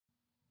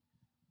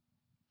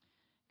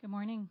Good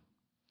morning.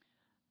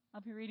 I'll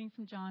be reading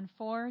from John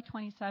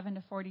 4:27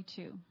 to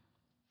 42.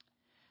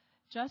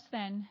 Just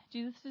then,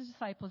 Jesus'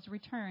 disciples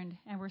returned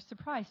and were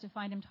surprised to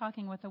find him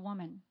talking with a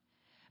woman.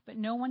 But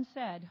no one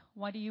said,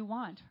 "What do you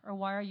want?" or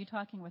 "Why are you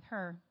talking with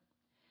her?"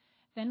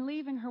 Then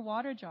leaving her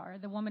water jar,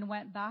 the woman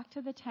went back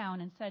to the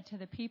town and said to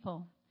the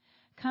people,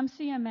 "Come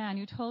see a man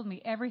who told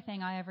me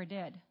everything I ever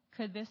did.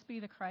 Could this be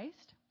the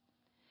Christ?"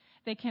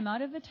 They came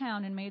out of the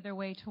town and made their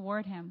way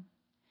toward him.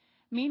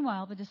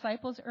 Meanwhile, the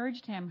disciples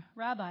urged him,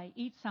 "Rabbi,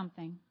 eat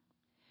something."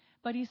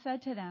 But he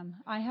said to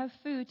them, "I have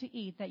food to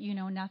eat that you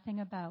know nothing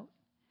about."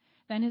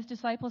 Then his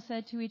disciples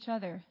said to each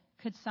other,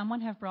 "Could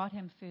someone have brought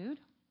him food?"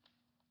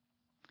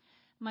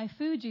 "My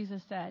food,"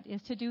 Jesus said,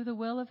 "is to do the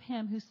will of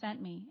him who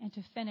sent me and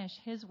to finish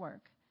his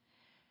work.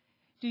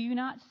 Do you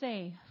not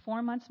say,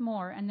 4 months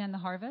more and then the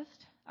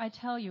harvest? I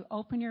tell you,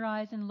 open your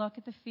eyes and look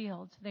at the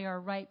fields. They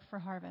are ripe for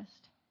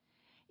harvest.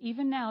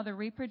 Even now the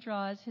reaper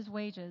draws his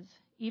wages.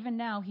 Even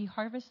now he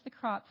harvests the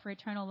crop for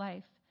eternal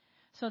life,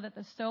 so that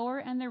the sower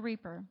and the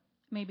reaper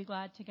may be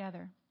glad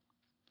together.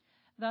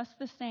 Thus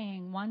the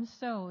saying, one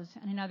sows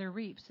and another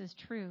reaps, is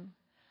true.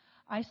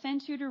 I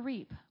sent you to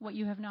reap what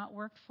you have not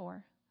worked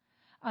for.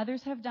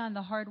 Others have done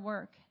the hard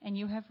work, and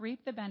you have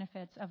reaped the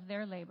benefits of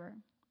their labor."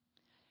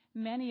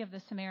 Many of the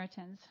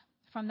Samaritans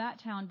from that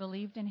town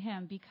believed in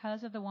him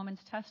because of the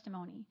woman's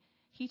testimony.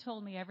 "He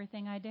told me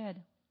everything I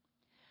did."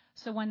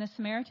 So when the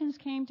Samaritans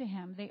came to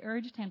him, they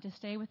urged him to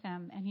stay with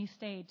them, and he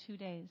stayed 2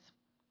 days.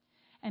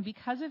 And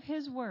because of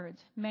his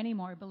words, many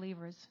more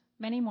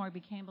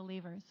became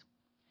believers.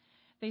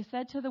 They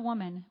said to the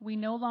woman, "We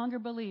no longer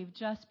believe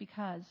just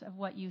because of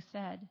what you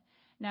said.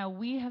 Now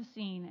we have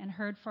seen and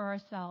heard for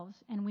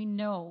ourselves, and we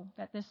know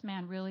that this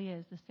man really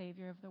is the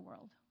Savior of the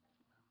world."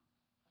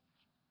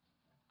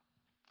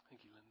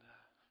 Thank you, Linda.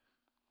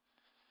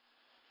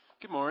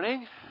 Good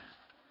morning.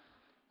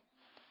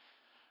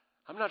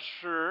 I'm not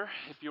sure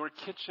if your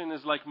kitchen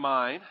is like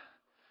mine,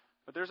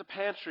 but there's a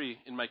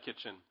pantry in my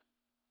kitchen.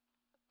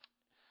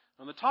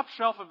 On the top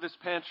shelf of this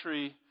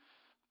pantry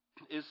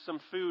is some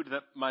food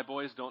that my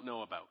boys don't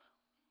know about.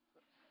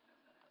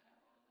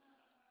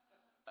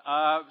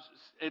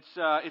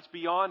 It's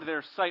beyond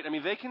their sight. I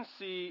mean, they can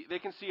see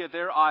at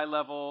their eye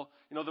level,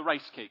 the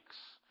rice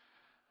cakes,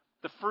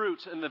 the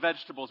fruit and the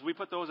vegetables. We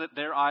put those at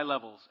their eye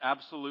levels.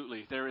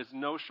 Absolutely. There is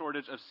no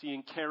shortage of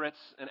seeing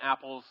carrots and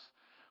apples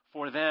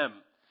for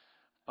them.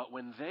 But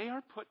when they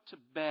are put to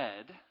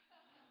bed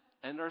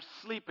and are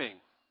sleeping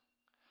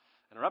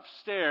and are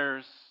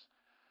upstairs,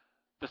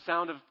 the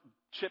sound of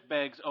chip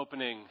bags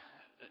opening,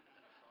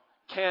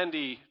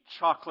 candy,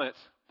 chocolate,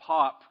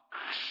 pop,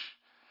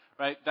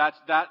 right?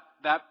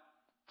 That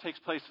takes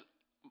place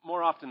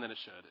more often than it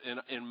should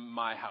in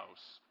my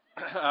house.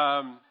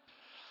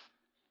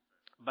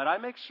 But I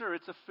make sure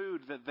it's a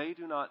food that they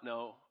do not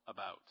know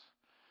about.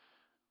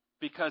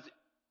 Because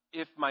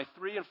if my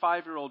 3 and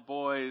 5-year-old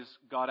boys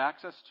got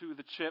access to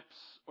the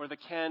chips or the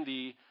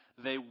candy,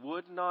 they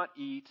would not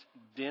eat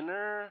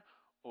dinner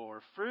or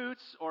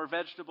fruits or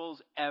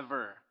vegetables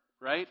ever,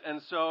 right?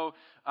 And so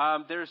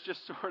there's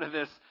just sort of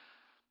this,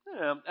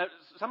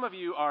 some of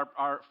you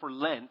are for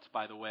Lent,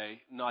 by the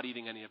way, not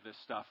eating any of this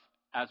stuff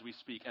as we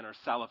speak and are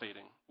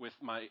salivating with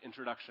my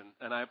introduction.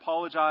 And I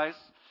apologize.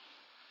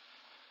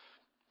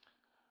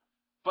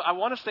 But I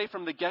want to say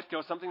from the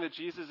get-go something that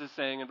Jesus is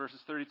saying in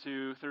verses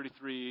 32,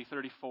 33,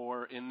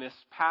 34 in this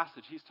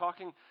passage. He's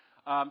talking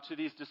to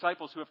these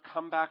disciples who have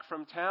come back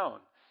from town.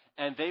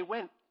 And they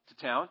went to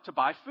town to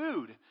buy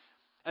food.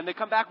 And they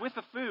come back with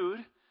the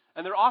food,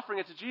 and they're offering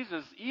it to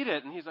Jesus. "Eat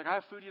it." And he's like, "I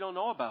have food you don't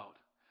know about."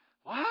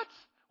 "What?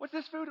 What's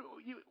this food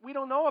we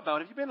don't know about?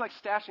 Have you been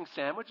stashing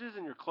sandwiches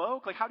in your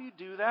cloak? How do you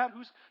do that?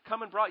 Who's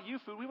come and brought you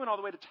food? We went all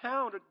the way to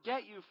town to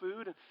get you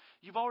food, and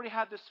you've already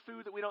had this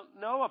food that we don't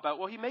know about."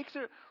 Well, he makes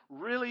it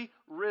really,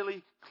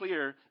 really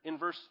clear in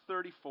verse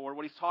 34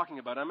 what he's talking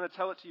about. I'm going to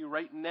tell it to you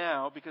right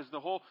now because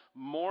the whole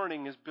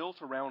morning is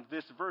built around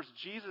this verse.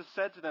 Jesus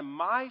said to them,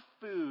 "My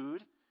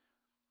food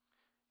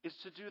is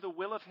to do the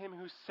will of him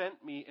who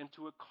sent me and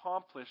to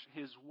accomplish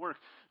his work."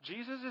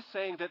 Jesus is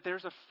saying that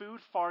there's a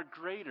food far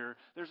greater.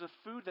 There's a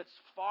food that's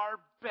far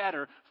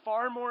better,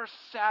 far more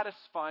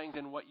satisfying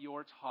than what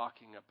you're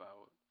talking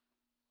about.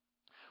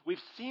 We've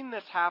seen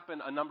this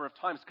happen a number of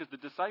times because the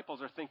disciples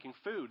are thinking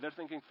food. They're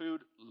thinking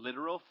food,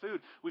 literal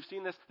food. We've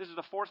seen this. This is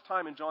the 4th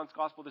time in John's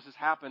gospel this has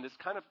happened. It's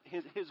kind of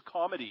his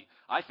comedy,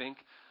 I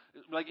think.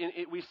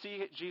 We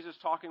see Jesus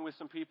talking with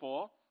some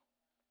people,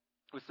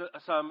 with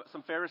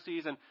some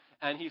Pharisees,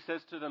 and he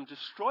says to them,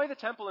 destroy the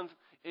temple,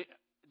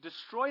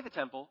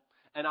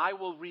 and I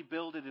will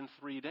rebuild it in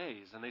 3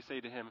 days. And they say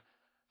to him,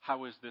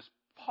 "How is this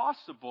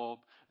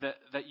possible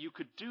that you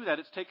could do that?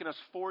 It's taken us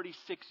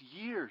 46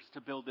 years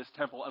to build this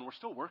temple, and we're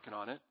still working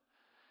on it."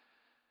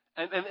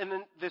 And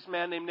then this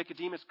man named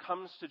Nicodemus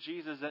comes to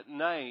Jesus at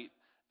night,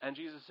 and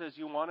Jesus says,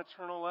 "You want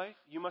eternal life?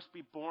 You must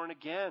be born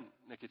again,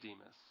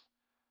 Nicodemus."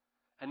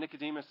 And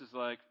Nicodemus is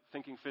like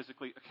thinking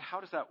physically, okay,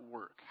 how does that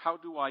work? How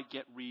do I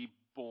get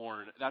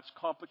reborn? That's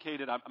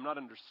complicated. I'm not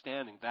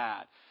understanding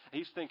that. And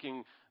he's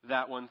thinking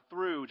that one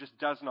through, just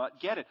does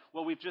not get it.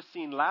 Well, we've just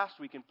seen last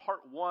week in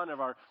part 1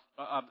 of our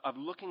of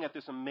looking at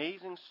this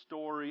amazing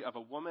story of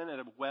a woman at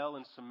a well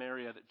in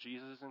Samaria that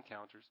Jesus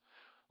encounters.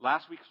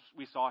 Last week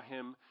we saw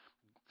him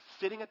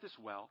sitting at this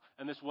well,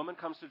 and this woman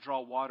comes to draw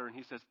water, and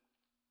he says,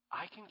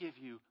 I can give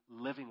you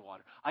living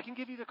water. I can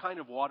give you the kind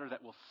of water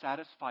that will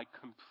satisfy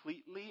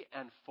completely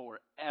and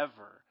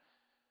forever.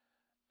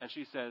 And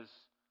she says,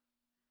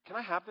 can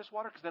I have this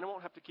water? Because then I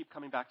won't have to keep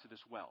coming back to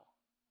this well.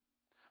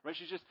 Right?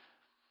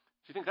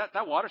 She thinks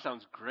that water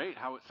sounds great.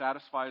 How it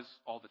satisfies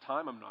all the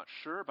time, I'm not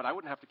sure. But I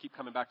wouldn't have to keep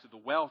coming back to the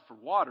well for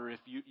water if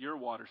your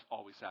water's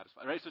always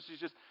satisfied. Right? So she's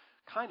just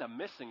kind of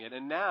missing it.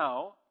 And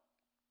now,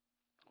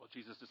 well,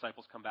 Jesus'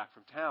 disciples come back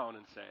from town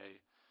and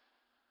say,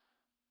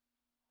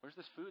 where's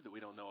this food that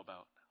we don't know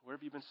about? Where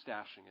have you been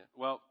stashing it?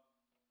 Well,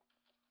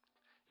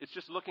 it's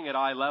just looking at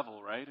eye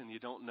level, right? And you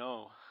don't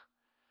know,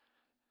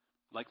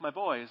 like my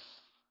boys,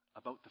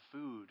 about the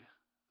food,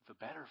 the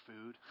better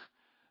food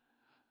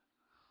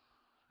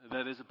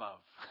that is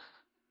above.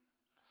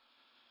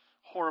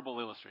 Horrible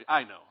illustration.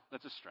 I know,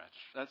 that's a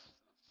stretch.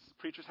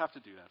 Preachers have to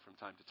do that from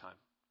time to time.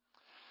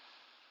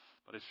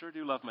 But I sure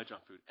do love my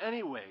junk food.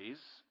 Anyways,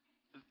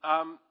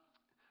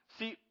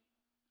 see,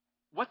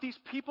 what these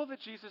people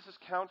that Jesus has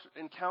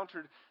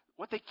encountered,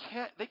 they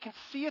can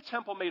see a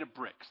temple made of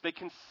bricks. They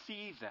can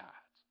see that.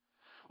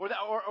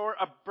 Or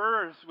a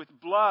birth with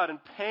blood and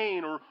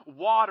pain, or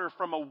water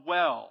from a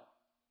well.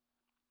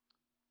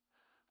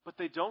 But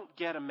they don't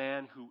get a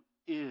man who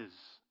is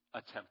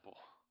a temple.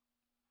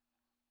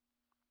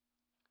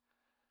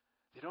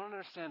 They don't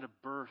understand a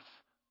birth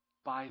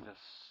by the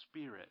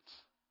Spirit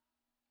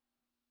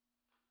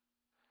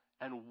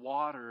and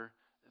water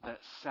that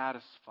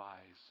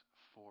satisfies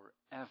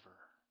forever,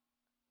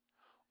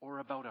 or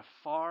about a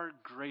far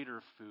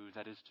greater food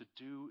that is to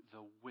do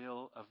the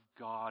will of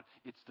God.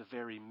 It's the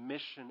very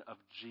mission of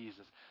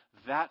Jesus.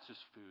 That's his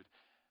food.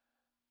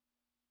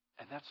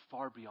 And that's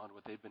far beyond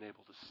what they've been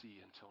able to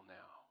see until now.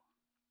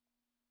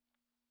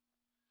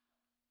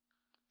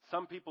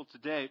 Some people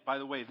today, by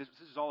the way, this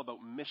is all about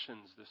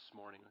missions this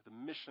morning, the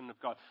mission of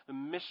God. The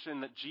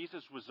mission that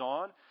Jesus was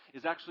on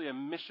is actually a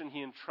mission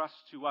he entrusts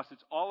to us.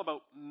 It's all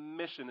about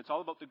mission. It's all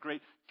about the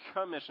Great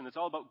Commission. It's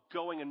all about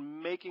going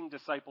and making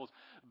disciples,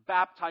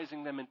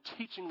 baptizing them and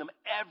teaching them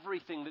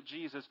everything that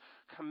Jesus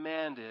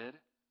commanded.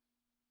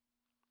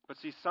 But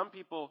see, some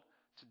people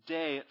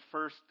today at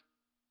first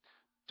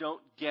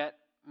don't get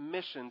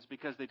missions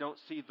because they don't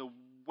see the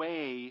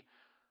way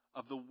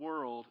of the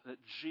world that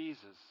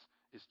Jesus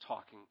is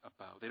talking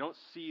about. They don't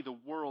see the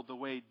world the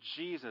way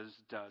Jesus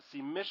does.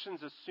 See, missions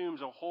assumes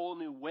a whole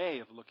new way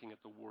of looking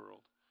at the world.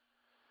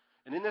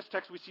 And in this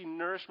text, we see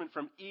nourishment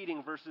from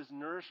eating versus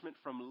nourishment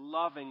from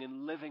loving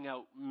and living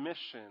out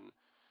mission.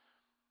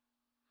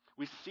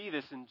 We see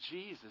this in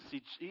Jesus.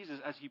 See, Jesus,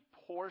 as he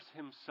pours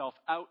himself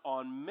out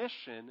on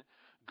mission,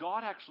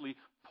 God actually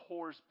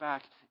pours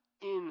back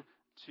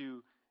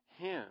into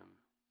him.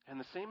 And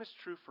the same is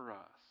true for us.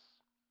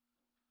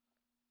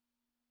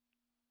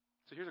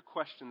 So here's a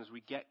question as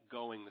we get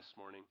going this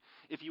morning.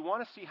 If you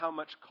want to see how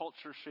much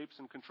culture shapes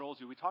and controls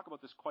you, we talk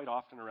about this quite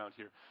often around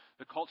here.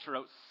 The culture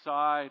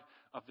outside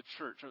of the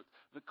church,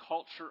 the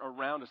culture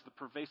around us, the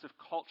pervasive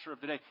culture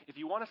of the day. If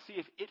you want to see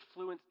if it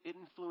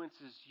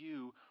influences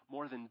you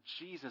more than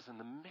Jesus and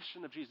the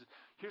mission of Jesus,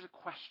 here's a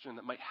question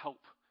that might help.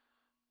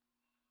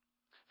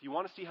 If you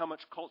want to see how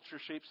much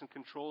culture shapes and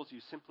controls you,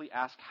 simply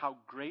ask, how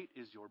great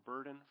is your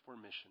burden for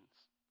missions?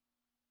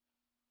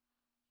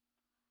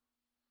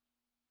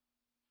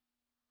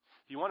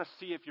 If you want to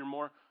see if you're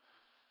more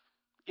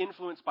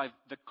influenced by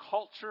the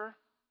culture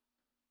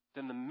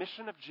than the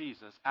mission of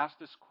Jesus, ask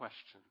this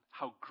question: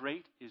 how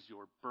great is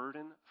your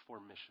burden for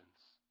missions?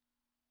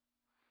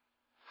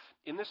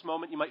 In this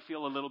moment, you might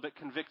feel a little bit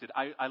convicted.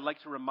 I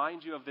like to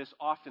remind you of this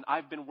often.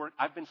 I've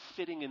been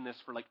sitting in this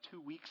for like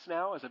 2 weeks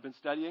now as I've been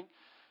studying.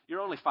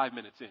 You're only 5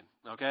 minutes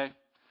in, okay?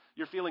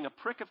 You're feeling a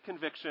prick of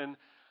conviction.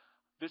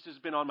 This has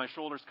been on my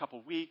shoulders a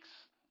couple weeks.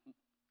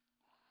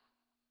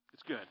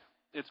 It's good.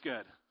 It's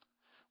good.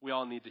 We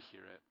all need to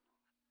hear it.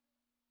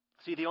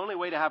 See, the only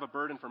way to have a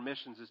burden for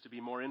missions is to be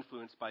more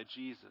influenced by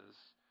Jesus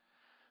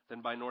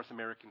than by North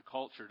American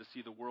culture, to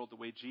see the world the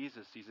way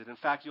Jesus sees it. In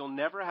fact, you'll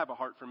never have a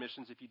heart for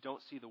missions if you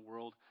don't see the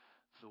world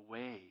the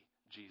way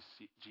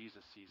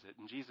Jesus sees it.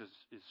 And Jesus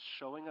is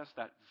showing us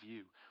that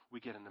view. We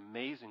get an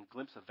amazing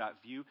glimpse of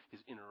that view. His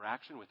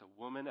interaction with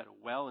a woman at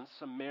a well in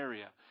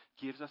Samaria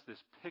gives us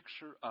this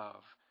picture of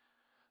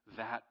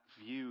that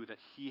view that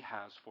he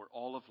has for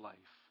all of life.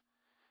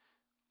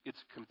 It's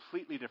a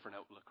completely different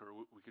outlook, or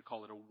we could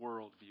call it a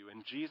worldview.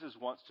 And Jesus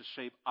wants to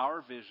shape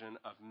our vision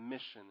of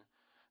mission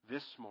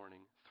this morning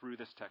through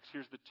this text.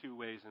 Here's the 2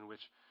 ways in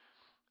which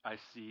I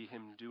see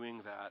him doing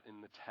that in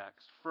the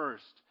text.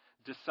 First,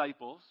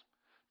 disciples.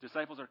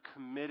 Disciples are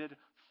committed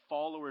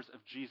followers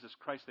of Jesus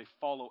Christ. They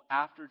follow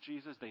after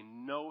Jesus. They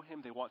know him.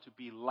 They want to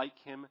be like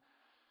him.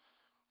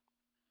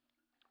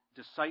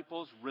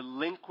 Disciples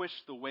relinquish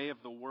the way of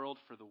the world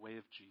for the way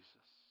of Jesus.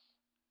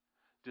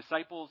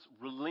 Disciples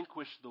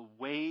relinquish the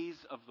ways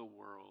of the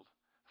world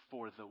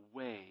for the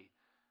way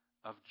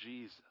of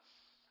Jesus.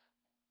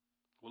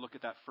 We'll look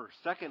at that first.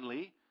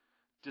 Secondly,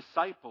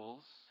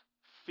 disciples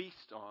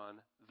feast on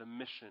the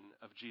mission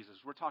of Jesus.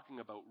 We're talking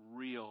about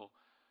real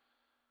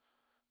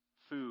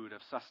food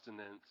of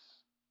sustenance.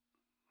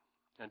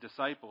 And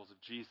disciples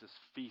of Jesus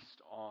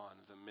feast on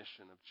the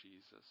mission of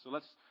Jesus. So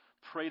let's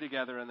pray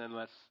together, and then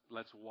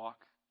let's walk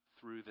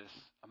through this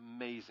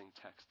amazing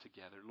text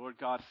together. Lord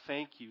God,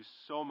 thank you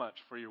so much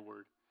for your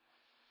word.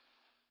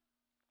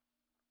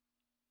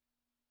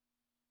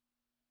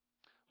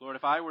 Lord,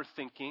 if I were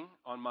thinking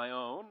on my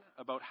own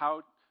about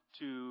how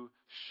to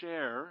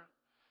share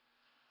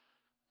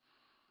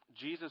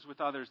Jesus with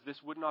others, this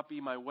would not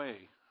be my way,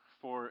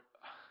 for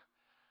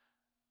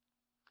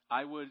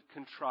I would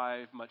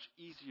contrive much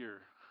easier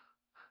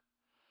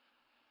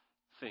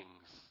things.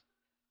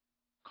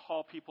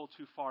 Call people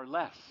to far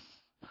less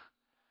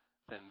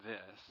than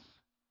this.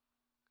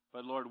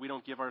 But Lord, we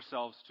don't give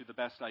ourselves to the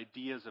best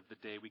ideas of the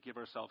day. We give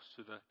ourselves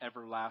to the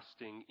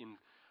everlasting,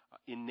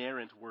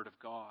 inerrant Word of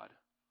God.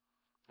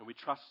 And we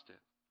trust it.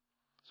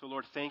 So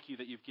Lord, thank you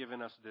that you've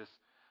given us this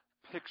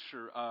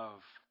picture of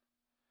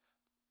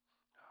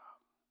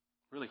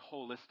really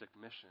holistic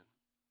mission.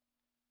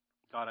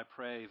 God, I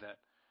pray that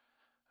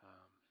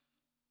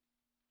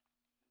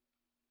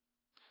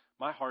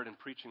my heart in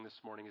preaching this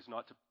morning is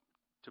not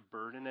to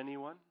burden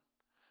anyone,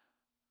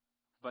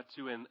 but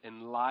to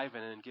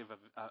enliven and give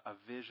a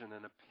vision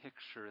and a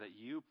picture that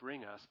you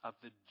bring us of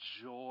the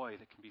joy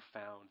that can be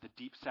found, the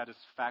deep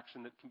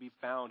satisfaction that can be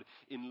found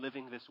in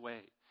living this way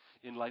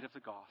in light of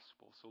the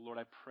gospel. So Lord,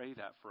 I pray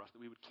that for us,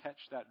 that we would catch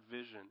that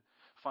vision,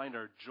 find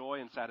our joy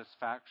and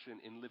satisfaction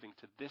in living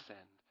to this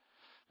end,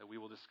 that we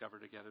will discover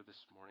together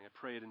this morning. I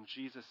pray it in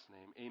Jesus'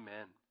 name.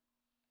 Amen.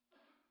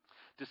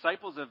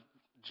 Disciples of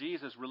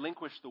Jesus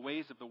relinquish the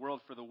ways of the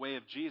world for the way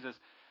of Jesus.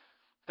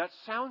 That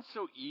sounds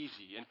so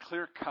easy and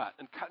clear cut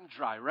and cut and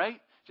dry, right?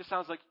 Just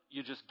sounds like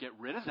you just get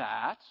rid of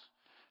that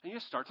and you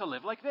start to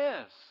live like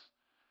this.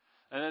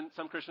 And then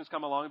some Christians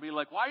come along and be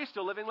like, why are you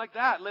still living like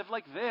that? Live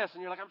like this.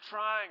 And you're like, I'm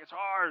trying. It's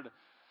hard.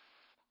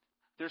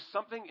 There's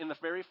something in the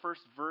very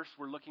first verse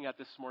we're looking at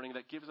this morning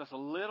that gives us a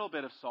little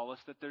bit of solace,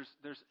 that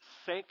there's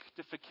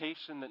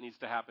sanctification that needs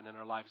to happen in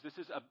our lives. This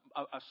is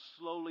a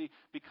slowly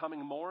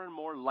becoming more and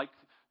more like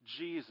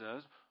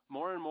Jesus,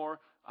 more and more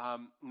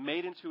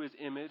made into his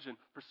image and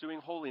pursuing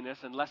holiness,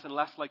 and less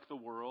like the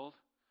world.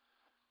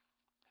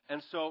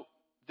 And so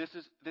this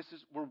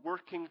is we're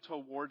working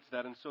towards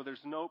that. And so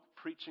there's no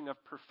preaching of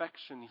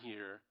perfection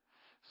here.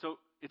 So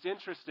it's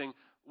interesting.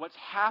 What's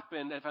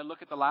happened, if I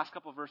look at the last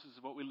couple of verses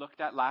of what we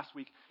looked at last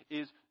week,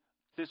 is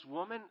this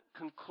woman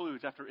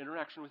concludes after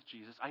interaction with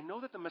Jesus, I know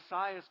that the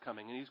Messiah is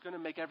coming and he's going to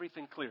make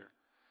everything clear.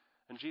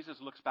 And Jesus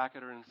looks back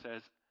at her and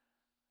says,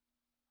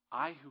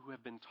 I who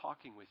have been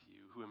talking with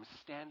you, who am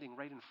standing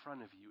right in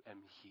front of you, am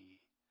he.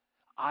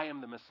 I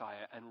am the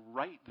Messiah. And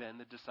right then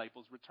the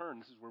disciples return.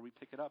 This is where we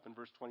pick it up in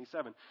verse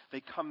 27. They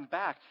come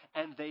back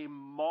and they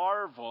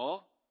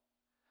marvel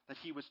that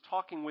he was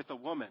talking with a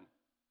woman.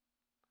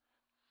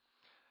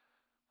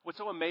 What's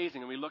so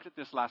amazing, and we looked at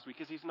this last week,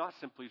 is he's not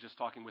simply just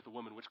talking with a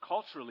woman, which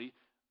culturally,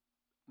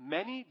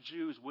 many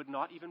Jews would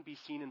not even be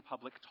seen in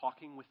public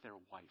talking with their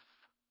wife.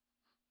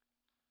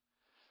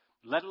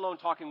 Let alone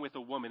talking with a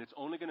woman. It's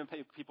only going to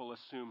make people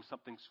assume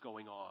something's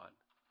going on.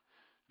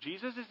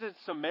 Jesus is in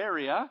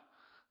Samaria,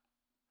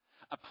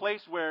 a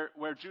place where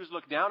Jews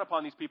look down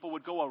upon these people,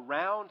 would go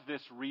around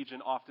this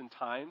region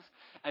oftentimes,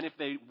 and if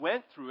they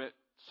went through it,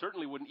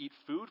 certainly wouldn't eat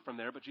food from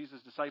there, but Jesus'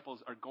 disciples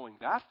are going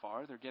that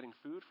far. They're getting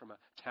food from a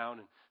town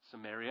in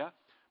Samaria.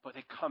 But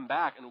they come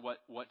back, and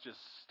what just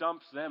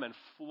stumps them and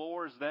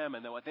floors them,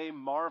 and then what they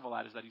marvel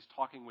at is that he's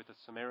talking with a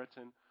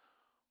Samaritan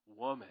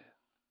woman.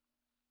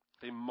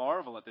 They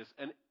marvel at this.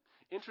 And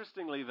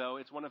interestingly, though,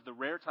 it's one of the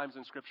rare times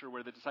in Scripture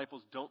where the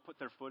disciples don't put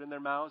their foot in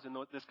their mouths in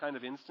this kind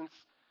of instance.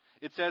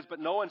 It says, but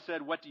no one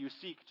said, what do you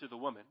seek to the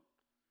woman?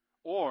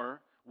 Or,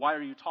 why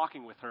are you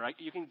talking with her?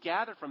 You can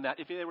gather from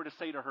that, if they were to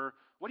say to her,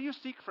 what do you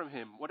seek from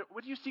him? What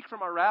do you seek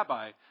from our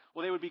rabbi?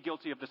 Well, they would be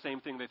guilty of the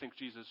same thing they think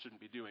Jesus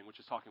shouldn't be doing, which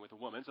is talking with a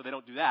woman, so they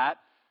don't do that.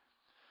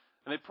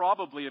 And they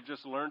probably have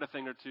just learned a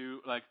thing or two,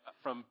 like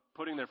from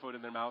putting their foot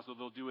in their mouths, so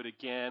they'll do it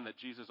again, that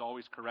Jesus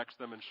always corrects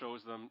them and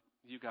shows them,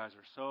 you guys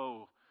are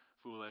so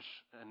foolish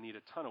and need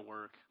a ton of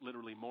work,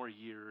 literally more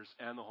years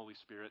and the Holy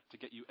Spirit to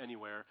get you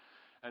anywhere.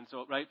 And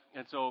so, right?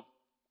 And so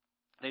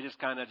they just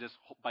kind of just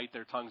bite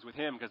their tongues with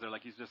him because they're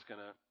like, he's just going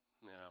to,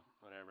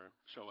 whatever,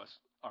 show us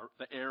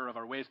the error of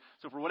our ways.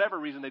 So for whatever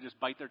reason, they just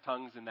bite their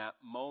tongues in that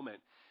moment.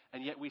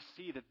 And yet we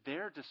see that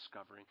they're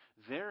discovering,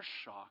 they're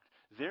shocked,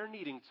 they're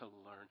needing to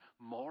learn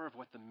more of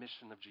what the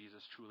mission of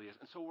Jesus truly is.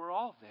 And so we're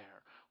all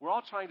there. We're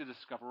all trying to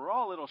discover. We're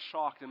all a little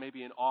shocked and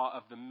maybe in awe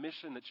of the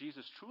mission that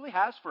Jesus truly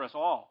has for us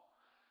all.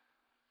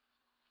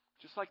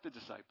 Just like the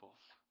disciples.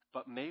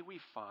 But may we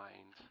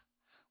find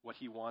what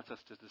he wants us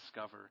to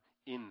discover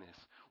in this.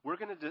 We're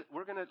going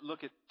to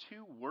look at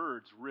two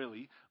words,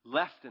 really,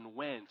 left and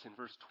went, in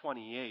verse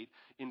 28,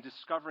 in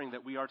discovering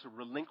that we are to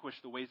relinquish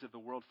the ways of the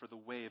world for the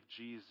way of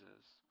Jesus.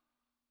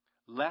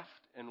 Left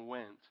and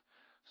went.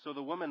 So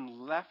the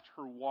woman left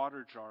her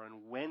water jar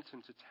and went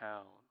into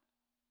town.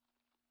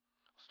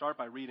 I'll start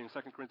by reading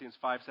 2 Corinthians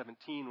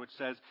 5:17, which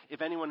says,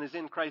 "If anyone is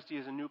in Christ, he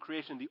is a new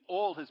creation. The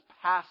old has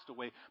passed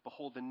away.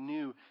 Behold, the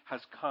new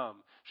has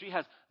come." She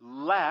has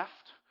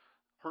left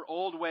her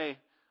old way,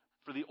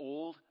 for the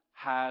old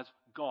has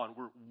gone.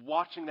 We're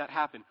watching that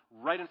happen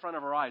right in front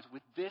of our eyes.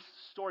 With this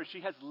story,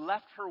 she has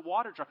left her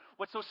water jar.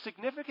 What's so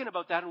significant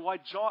about that, and why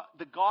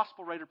the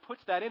gospel writer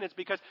puts that in, is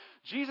because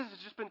Jesus has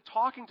just been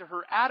talking to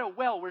her at a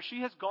well where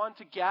she has gone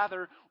to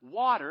gather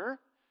water,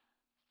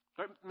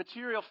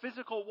 material,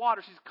 physical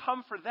water. She's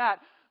come for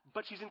that,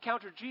 but she's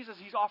encountered Jesus.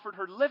 He's offered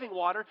her living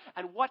water.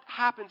 And what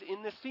happens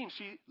in this scene?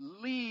 She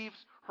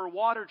leaves her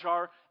water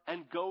jar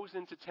and goes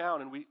into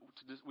town, and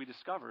we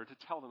discover to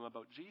tell them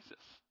about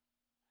Jesus.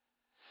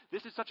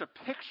 This is such a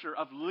picture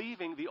of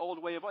leaving the old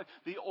way of life.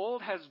 The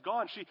old has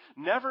gone. She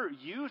never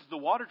used the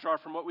water jar,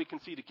 from what we can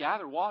see, to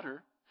gather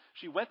water.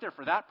 She went there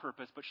for that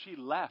purpose, but she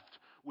left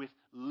with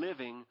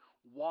living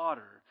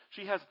water.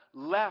 She has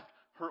left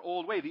her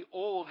old way. The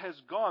old has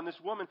gone. This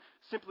woman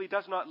simply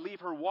does not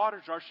leave her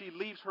water jar. She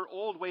leaves her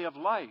old way of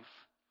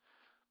life.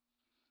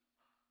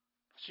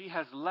 She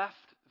has left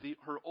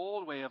her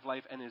old way of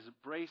life and is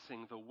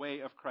embracing the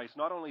way of Christ.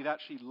 Not only that,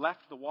 she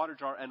left the water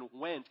jar and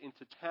went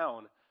into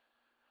town,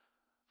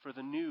 for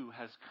the new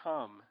has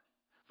come.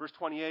 Verse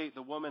 28,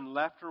 the woman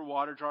left her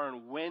water jar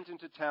and went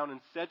into town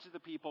and said to the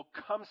people,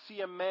 "Come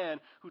see a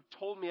man who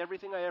told me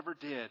everything I ever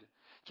did.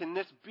 Can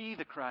this be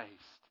the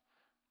Christ?"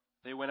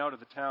 They went out of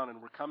the town and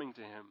were coming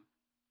to him.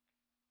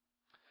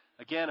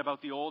 Again, about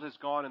the old has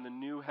gone and the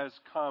new has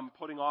come,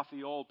 putting off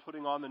the old,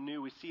 putting on the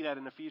new. We see that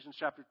in Ephesians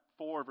chapter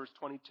 4, verse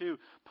 22.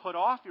 "Put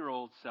off your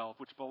old self,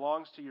 which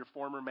belongs to your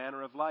former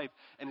manner of life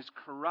and is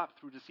corrupt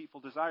through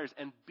deceitful desires,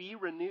 and be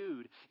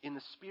renewed in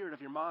the spirit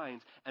of your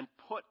minds, and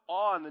put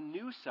on the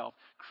new self,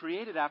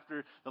 created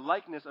after the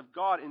likeness of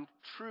God in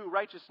true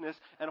righteousness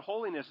and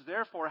holiness.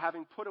 Therefore,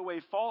 having put away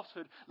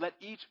falsehood, let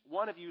each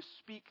one of you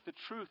speak the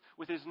truth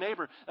with his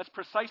neighbor." That's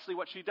precisely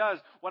what she does.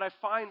 What I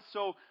find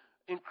so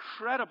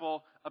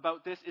incredible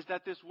about this is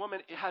that this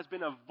woman has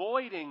been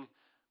avoiding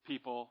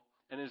people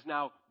and is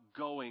now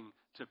going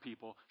to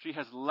people. She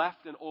has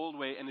left an old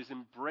way and is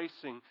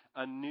embracing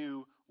a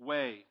new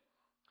way.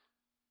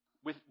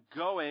 With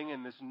going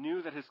and this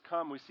new that has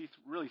come, we see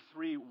really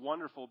three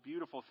wonderful,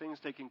 beautiful things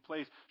taking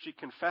place. She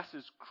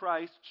confesses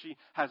Christ, she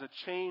has a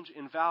change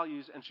in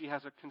values, and she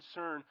has a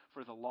concern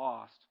for the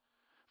lost.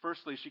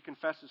 Firstly, she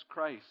confesses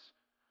Christ.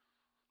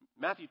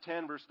 Matthew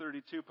 10, verse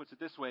 32 puts it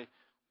this way.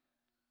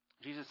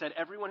 Jesus said,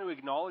 "Everyone who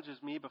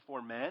acknowledges me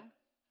before men,"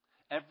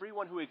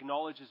 everyone who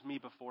acknowledges me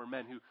before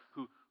men,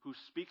 who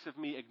speaks of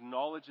me,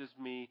 acknowledges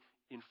me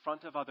in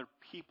front of other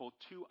people,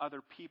 to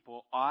other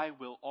people, I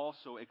will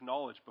also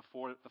acknowledge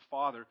before the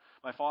Father,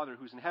 my Father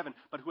who's in heaven.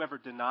 But whoever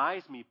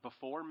denies me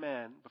before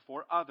men,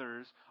 before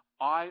others,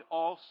 I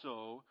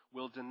also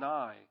will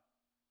deny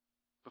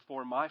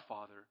before my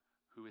Father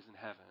who is in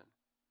heaven.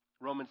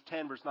 Romans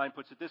 10, verse 9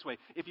 puts it this way.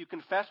 "If you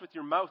confess with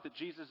your mouth that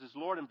Jesus is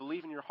Lord and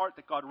believe in your heart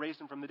that God raised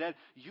him from the dead,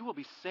 you will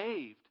be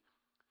saved.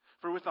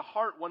 For with the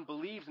heart one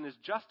believes and is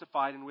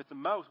justified, and with the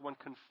mouth one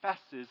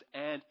confesses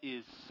and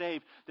is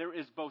saved." There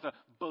is both a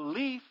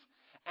belief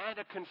and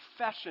a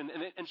confession,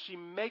 and she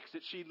makes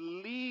it. She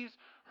leaves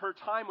her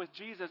time with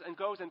Jesus and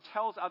goes and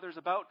tells others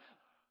about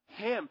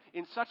him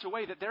in such a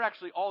way that they're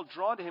actually all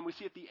drawn to him. We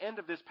see at the end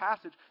of this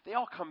passage, they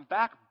all come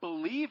back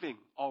believing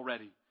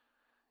already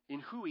in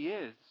who he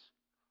is.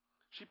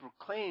 She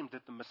proclaimed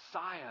that the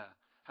Messiah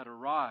had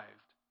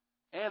arrived,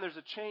 and there's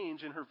a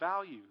change in her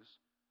values.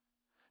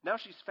 Now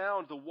she's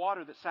found the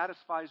water that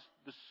satisfies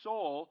the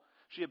soul.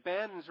 She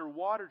abandons her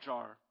water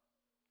jar.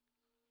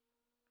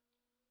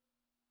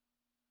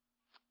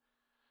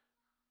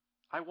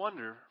 I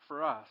wonder,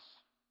 for us,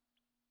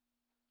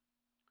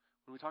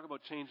 when we talk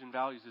about change in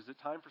values, is it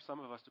time for some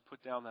of us to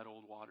put down that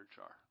old water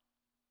jar?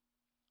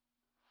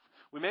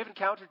 We may have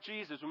encountered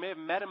Jesus. We may have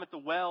met him at the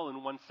well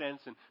in one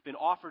sense and been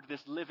offered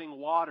this living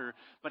water.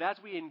 But as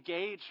we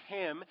engage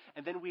him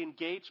and then we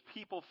engage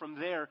people from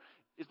there,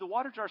 is the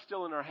water jar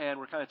still in our hand?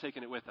 We're kind of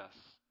taking it with us.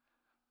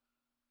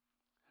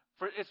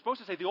 For it's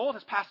supposed to say the old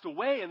has passed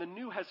away and the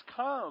new has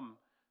come.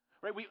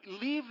 Right? We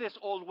leave this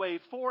old way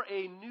for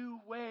a new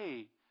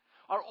way.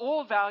 Our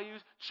old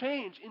values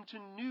change into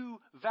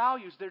new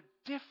values. They're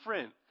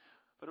different.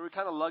 But are we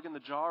kind of lugging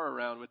the jar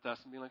around with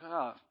us and being like,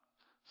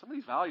 some of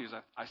these values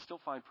I still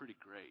find pretty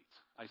great.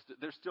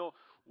 They're still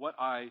what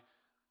I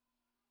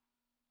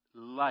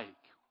like,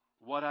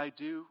 what I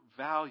do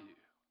value.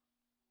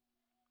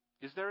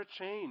 Is there a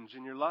change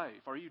in your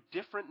life? Are you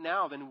different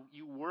now than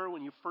you were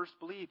when you first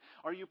believed?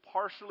 Are you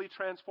partially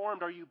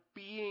transformed? Are you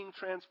being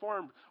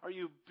transformed? Are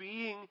you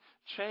being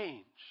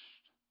changed?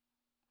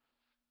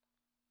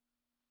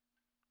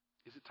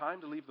 Is it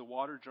time to leave the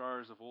water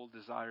jars of old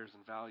desires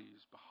and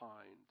values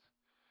behind?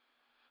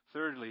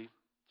 Thirdly,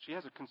 she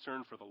has a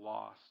concern for the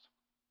lost.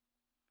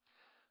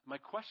 My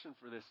question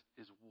for this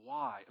is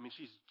why? I mean,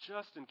 she's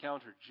just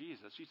encountered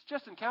Jesus. She's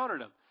just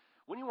encountered him.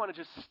 Wouldn't you want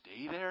to just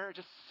stay there,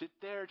 just sit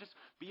there, just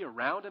be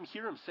around him,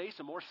 hear him say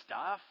some more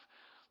stuff?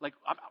 Like,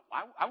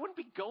 I wouldn't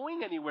be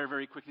going anywhere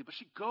very quickly, but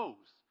she goes.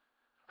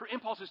 Her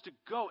impulse is to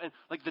go, and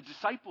like the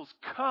disciples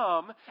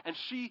come, and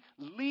she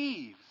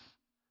leaves.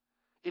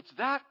 It's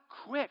that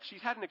quick.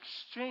 She's had an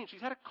exchange.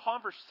 She's had a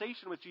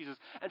conversation with Jesus,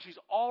 and she's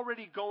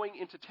already going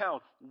into town.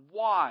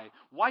 Why?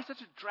 Why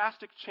such a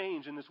drastic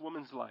change in this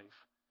woman's life?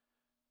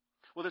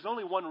 Well, there's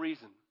only one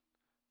reason.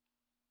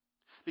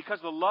 Because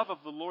the love of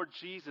the Lord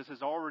Jesus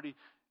has already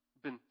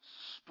been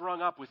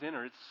sprung up within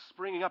her. It's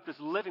springing up. This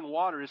living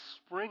water is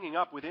springing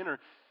up within her.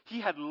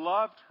 He had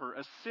loved her,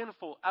 a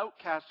sinful,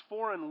 outcast,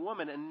 foreign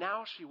woman, and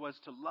now she was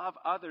to love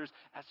others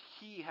as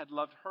he had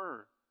loved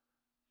her.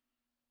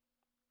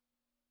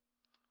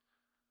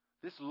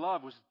 This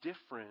love was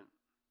different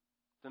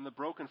than the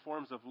broken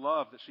forms of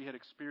love that she had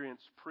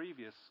experienced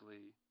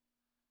previously.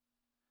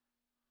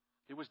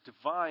 It was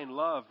divine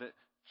love that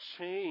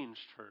changed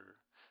her.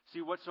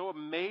 See, what's so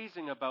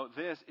amazing about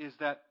this is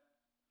that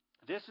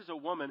this is a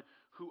woman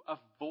who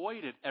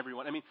avoided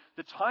everyone. I mean,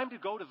 the time to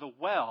go to the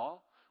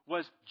well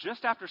was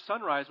just after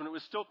sunrise when it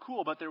was still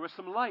cool, but there was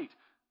some light.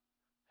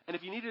 And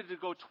if you needed to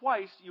go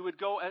twice, you would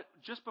go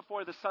just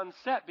before the sun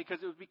set because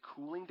it would be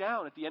cooling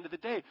down at the end of the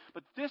day.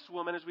 But this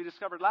woman, as we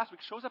discovered last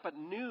week, shows up at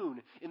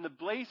noon in the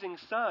blazing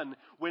sun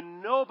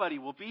when nobody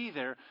will be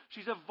there.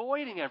 She's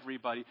avoiding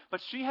everybody,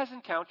 but she has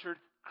encountered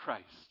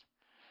Christ.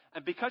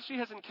 And because she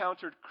has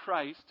encountered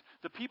Christ,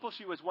 the people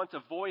she was once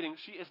avoiding,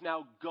 she is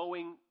now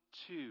going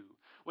to.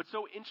 What's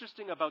so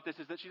interesting about this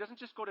is that she doesn't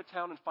just go to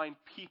town and find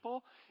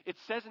people. It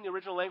says in the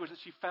original language that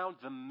she found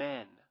the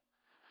men.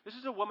 This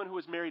is a woman who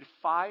was married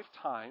 5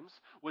 times,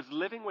 was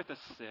living with a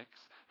 6,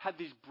 had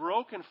these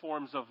broken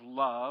forms of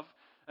love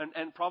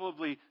and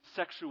probably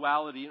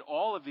sexuality and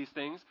all of these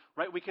things,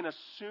 right? We can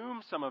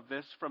assume some of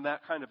this from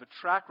that kind of a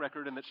track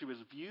record and that she was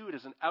viewed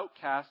as an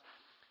outcast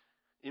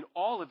in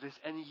all of this.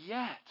 And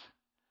yet,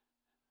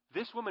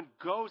 this woman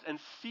goes and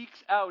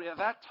seeks out. At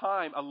that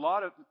time, a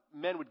lot of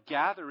men would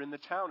gather in the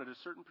town at a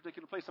certain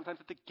particular place, sometimes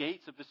at the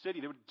gates of the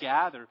city. They would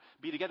gather,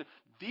 be together.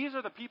 These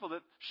are the people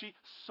that she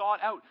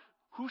sought out.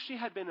 Who she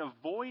had been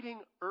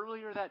avoiding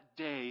earlier that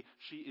day,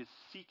 she is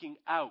seeking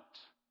out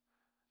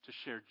to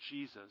share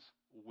Jesus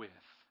with.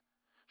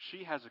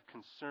 She has a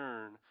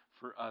concern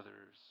for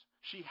others.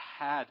 She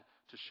had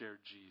to share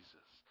Jesus.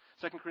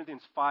 2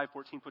 Corinthians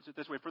 5:14 puts it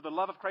this way: for the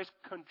love of Christ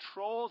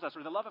controls us,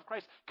 or the love of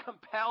Christ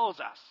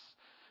compels us,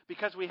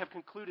 because we have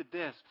concluded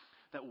this,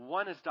 that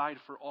one has died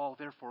for all,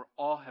 therefore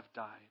all have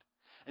died.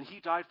 And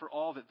he died for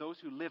all, that those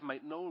who live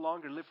might no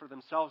longer live for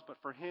themselves, but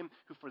for him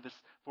who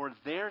for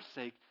their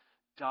sake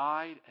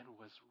died and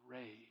was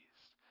raised.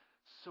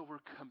 So we're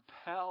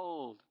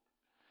compelled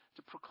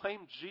to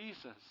proclaim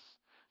Jesus,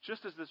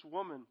 just as this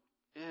woman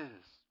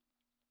is.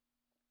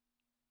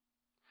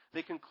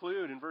 They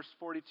conclude in verse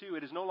 42,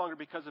 it is no longer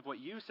because of what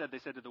you said, they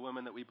said to the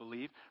woman, that we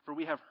believe, for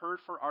we have heard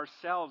for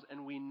ourselves,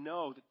 and we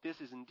know that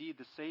this is indeed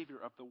the Savior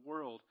of the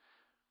world.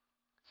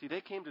 See, they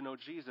came to know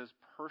Jesus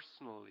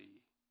personally.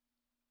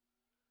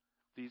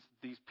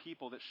 These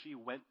people that she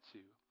went to.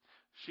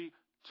 She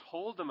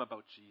told them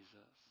about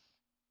Jesus.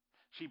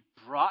 She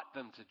brought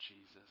them to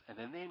Jesus. And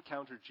then they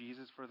encountered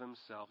Jesus for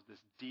themselves,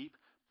 this deep,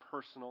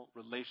 personal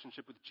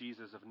relationship with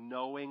Jesus of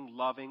knowing,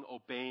 loving,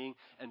 obeying,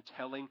 and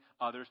telling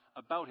others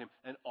about him.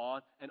 And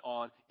on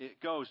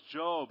it goes.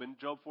 Job, in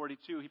Job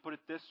 42, he put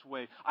it this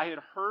way: I had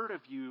heard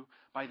of you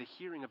by the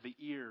hearing of the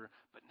ear,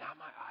 but now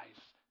my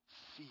eyes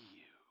see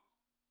you.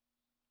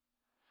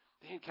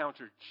 They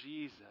encountered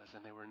Jesus,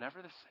 and they were never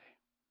the same.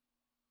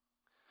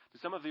 Do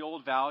some of the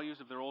old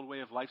values of their old way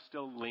of life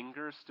still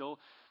linger, still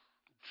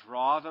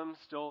draw them,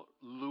 still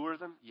lure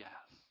them? Yes.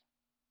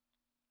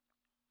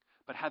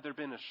 But had there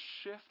been a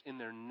shift in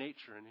their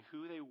nature and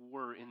who they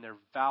were, in their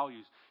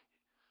values?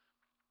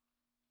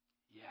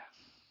 Yes.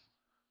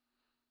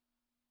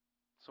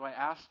 So I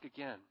ask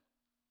again,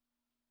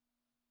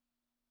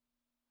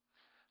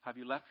 have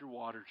you left your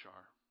water jar,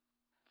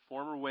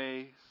 former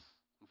ways,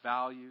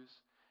 values,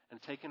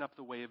 and taken up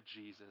the way of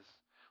Jesus?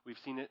 We've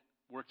seen it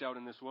worked out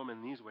in this woman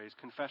in these ways: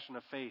 confession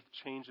of faith,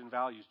 change in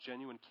values,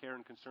 genuine care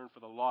and concern for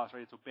the lost,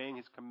 right? It's obeying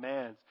his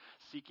commands,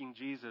 seeking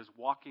Jesus,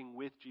 walking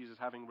with Jesus,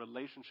 having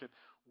relationship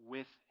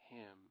with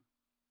him,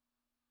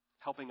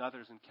 helping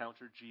others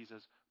encounter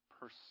Jesus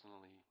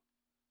personally.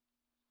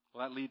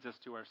 Well, that leads us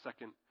to our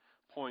second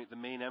point. The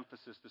main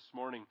emphasis this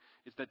morning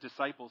is that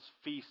disciples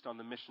feast on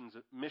the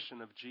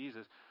mission of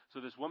Jesus. So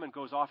this woman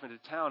goes off into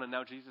town, and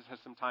now Jesus has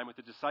some time with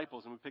the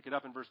disciples. And we pick it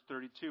up in verse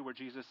 32, where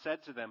Jesus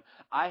said to them,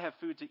 I have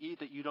food to eat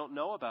that you don't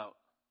know about.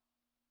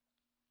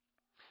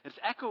 It's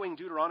echoing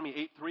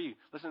Deuteronomy 8:3.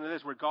 Listen to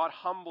this, where God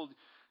humbled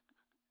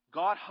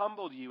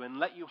you and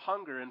let you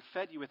hunger and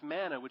fed you with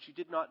manna, which you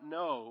did not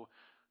know,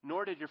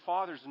 nor did your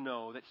fathers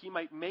know, that he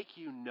might make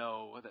you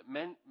know that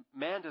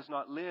man does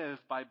not live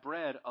by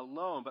bread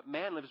alone, but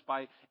man lives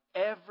by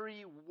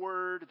every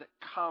word that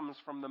comes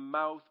from the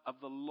mouth of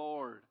the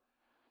Lord.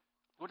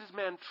 What does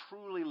man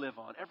truly live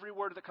on? Every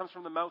word that comes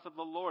from the mouth of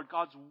the Lord,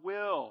 God's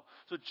will.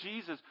 So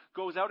Jesus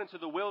goes out into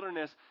the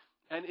wilderness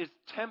and is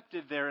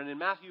tempted there. And in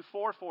Matthew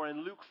 4:4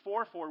 and Luke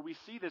 4:4, we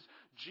see this.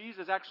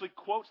 Jesus actually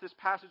quotes this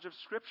passage of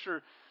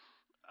Scripture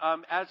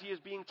as he is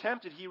being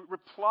tempted. He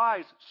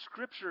replies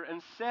Scripture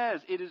and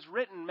says, "It is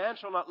written, man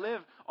shall not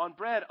live on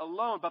bread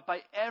alone, but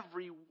by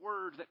every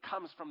word that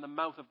comes from the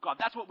mouth of God."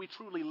 That's what we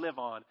truly live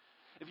on.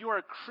 If you are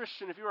a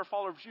Christian, if you are a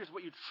follower of Jesus,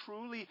 what you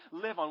truly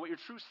live on, what your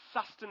true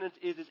sustenance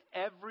is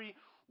every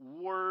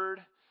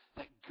word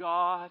that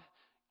God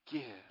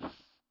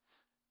gives.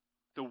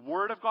 The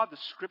Word of God, the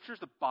Scriptures,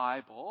 the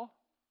Bible,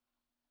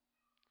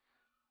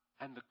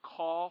 and the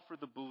call for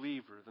the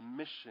believer, the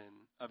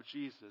mission of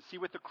Jesus. See,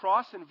 with the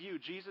cross in view,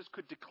 Jesus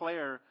could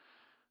declare,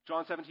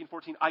 John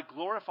 17:14, "I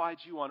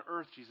glorified you on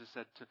earth," Jesus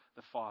said to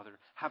the Father,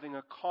 "having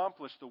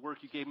accomplished the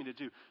work you gave me to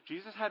do."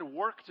 Jesus had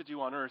work to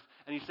do on earth,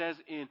 and he says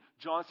in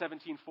John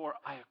 17:4,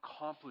 "I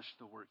accomplished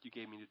the work you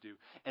gave me to do."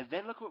 And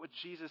then look what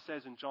Jesus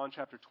says in John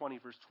chapter 20,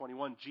 verse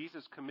 21.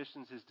 Jesus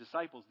commissions his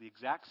disciples the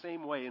exact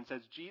same way and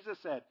says, Jesus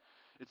said,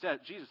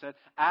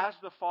 "As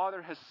the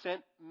Father has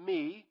sent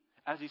me,"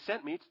 as he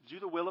sent me to do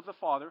the will of the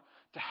Father,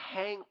 to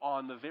hang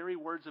on the very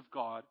words of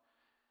God,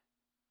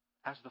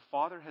 "As the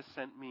Father has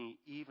sent me,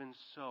 even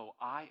so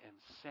I am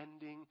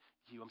sending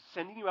you." I'm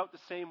sending you out the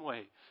same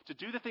way, to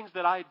do the things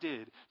that I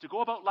did, to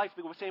go about life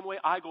the same way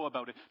I go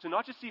about it, to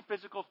not just see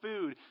physical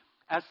food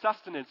as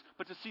sustenance,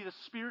 but to see the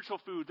spiritual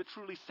food that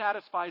truly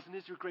satisfies and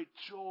is your great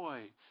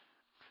joy.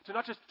 To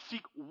not just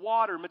seek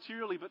water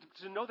materially, but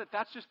to know that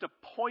that's just a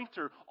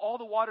pointer, all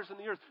the waters in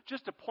the earth,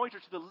 just a pointer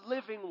to the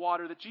living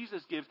water that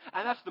Jesus gives,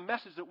 and that's the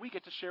message that we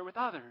get to share with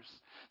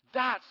others.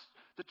 That's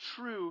the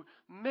true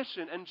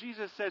mission. And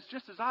Jesus says,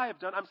 just as I have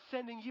done, I'm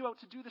sending you out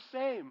to do the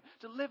same,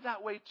 to live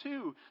that way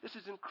too. This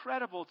is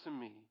incredible to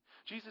me.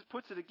 Jesus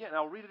puts it again,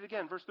 I'll read it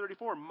again, verse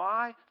 34,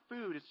 "My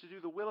food is to do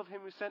the will of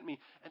him who sent me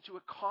and to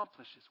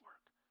accomplish his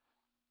work."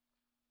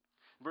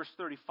 Verse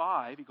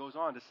 35, he goes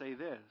on to say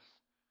this,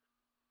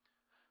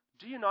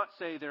 "Do you not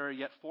say there are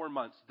yet 4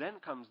 months, then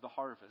comes the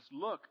harvest?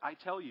 Look, I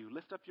tell you,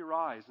 lift up your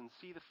eyes and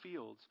see the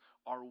fields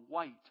are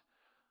white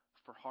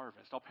for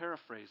harvest." I'll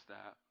paraphrase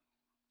that.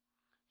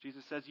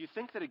 Jesus says, you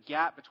think that a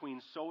gap between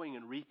sowing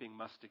and reaping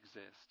must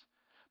exist.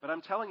 But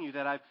I'm telling you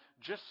that I've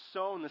just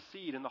sown the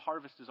seed and the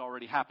harvest is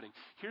already happening.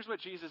 Here's what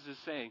Jesus is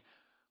saying.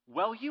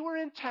 While you were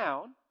in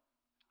town,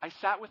 I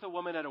sat with a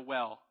woman at a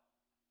well,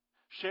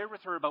 shared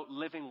with her about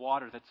living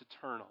water that's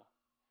eternal.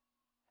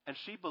 And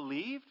she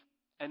believed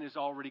and is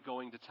already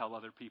going to tell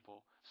other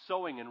people.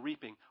 Sowing and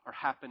reaping are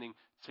happening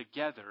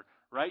together,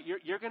 right?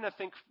 You're going to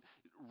think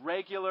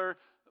regular,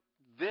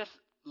 this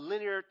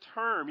linear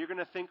term. You're going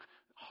to think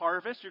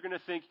harvest. You're going to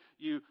think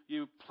you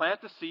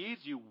plant the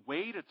seeds, you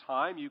wait a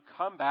time, you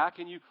come back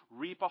and you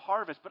reap a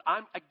harvest. But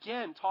I'm,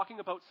 again, talking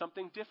about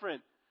something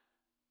different.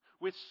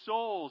 With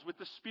souls, with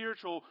the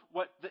spiritual,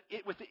 with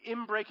the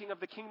inbreaking of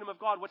the kingdom of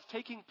God. What's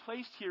taking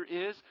place here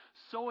is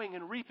sowing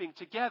and reaping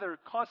together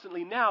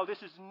constantly. Now,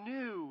 this is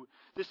new.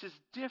 This is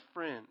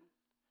different.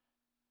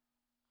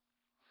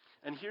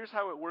 And here's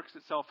how it works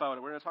itself out.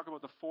 And we're going to talk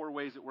about the 4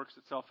 ways it works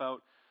itself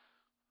out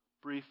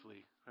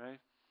briefly, right?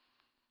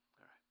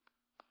 All right.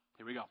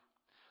 Here we go.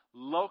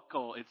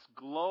 Local, it's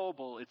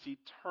global, it's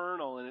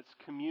eternal, and it's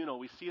communal.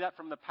 We see that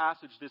from the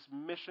passage. This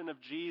mission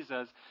of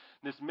Jesus,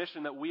 this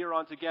mission that we are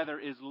on together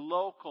is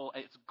local,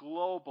 it's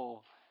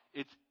global,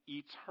 it's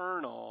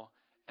eternal,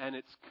 and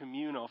it's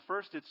communal.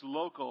 First, it's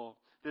local.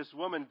 This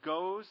woman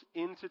goes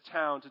into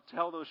town to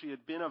tell those she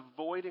had been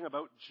avoiding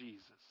about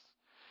Jesus.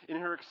 In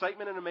her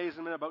excitement and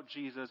amazement about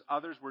Jesus,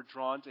 others were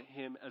drawn to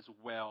him as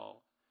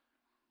well.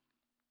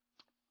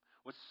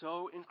 What's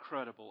so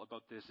incredible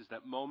about this is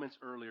that moments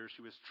earlier,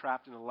 she was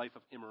trapped in a life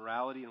of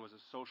immorality and was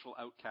a social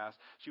outcast.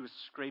 She was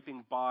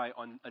scraping by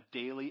on a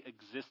daily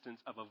existence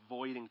of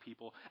avoiding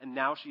people. And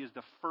now she is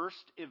the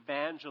first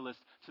evangelist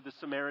to the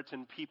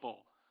Samaritan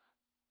people.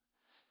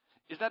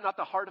 Is that not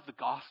the heart of the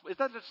gospel? Is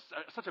that just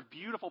such a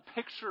beautiful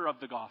picture of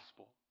the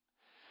gospel?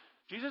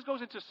 Jesus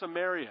goes into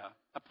Samaria,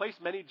 a place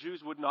many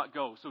Jews would not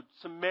go. So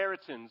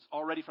Samaritans,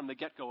 already from the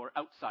get-go, are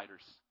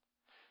outsiders.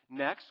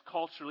 Next,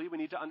 culturally, we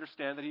need to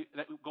understand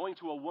that going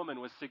to a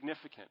woman was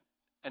significant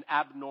and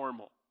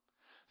abnormal.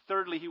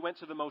 Thirdly, he went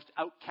to the most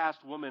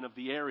outcast woman of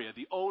the area,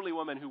 the only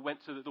woman who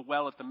went to the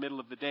well at the middle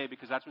of the day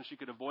because that's when she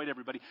could avoid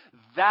everybody.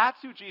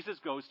 That's who Jesus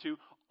goes to,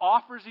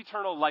 offers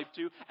eternal life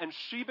to, and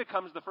she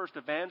becomes the first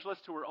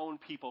evangelist to her own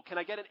people. Can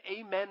I get an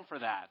amen for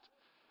that?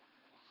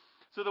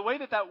 So the way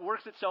that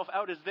works itself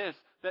out is this,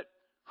 that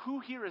who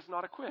here is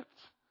not equipped?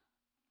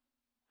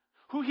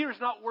 Who here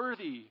is not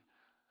worthy?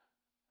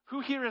 Who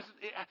here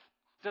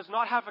does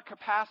not have a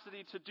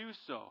capacity to do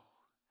so?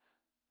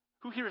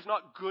 Who here is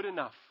not good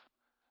enough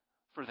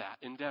for that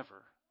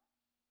endeavor?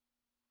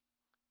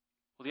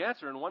 Well, the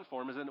answer in one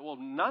form is that, well,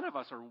 none of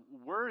us are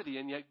worthy,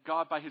 and yet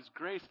God, by his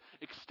grace,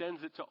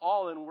 extends it to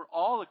all, and we're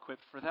all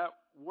equipped for that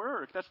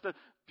work. That's the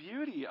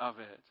beauty of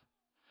it.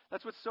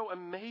 That's what's so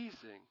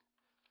amazing.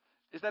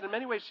 is that in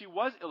many ways she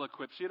was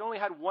ill-equipped. She had only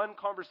had one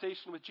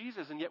conversation with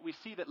Jesus, and yet we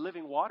see that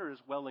living water is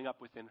welling up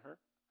within her.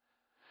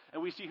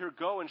 And we see her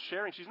go and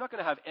sharing. She's not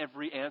going to have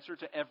every answer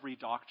to every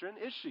doctrine,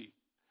 is she?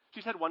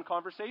 She's had one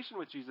conversation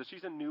with Jesus.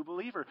 She's a new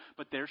believer.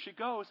 But there she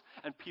goes,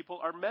 and people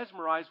are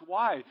mesmerized.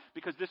 Why?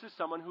 Because this is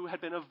someone who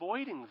had been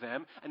avoiding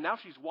them, and now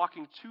she's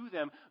walking to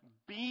them,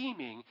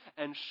 beaming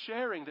and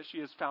sharing that she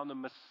has found the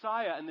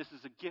Messiah, and this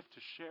is a gift to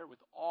share with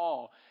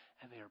all.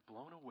 And they are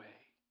blown away.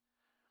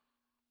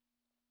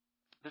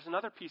 There's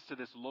another piece to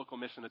this local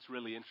mission that's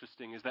really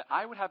interesting, is that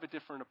I would have a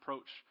different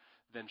approach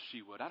than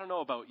she would. I don't know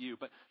about you,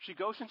 but she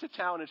goes into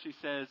town and she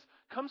says,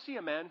 come see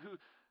a man who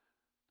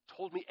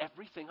told me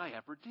everything I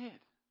ever did.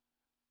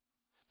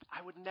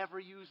 I would never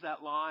use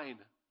that line.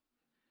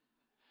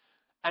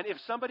 And if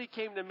somebody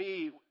came to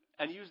me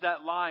and used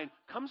that line,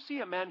 come see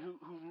a man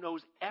who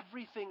knows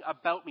everything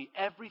about me,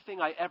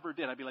 everything I ever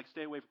did, I'd be like,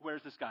 stay away.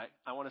 Where's this guy?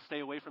 I want to stay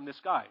away from this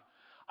guy.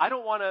 I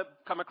don't want to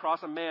come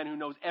across a man who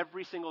knows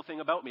every single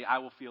thing about me. I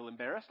will feel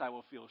embarrassed. I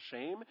will feel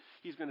shame.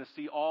 He's going to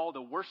see all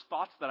the worst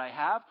thoughts that I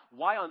have.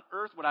 Why on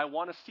earth would I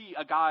want to see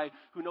a guy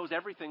who knows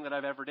everything that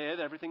I've ever did,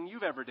 everything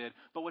you've ever did?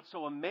 But what's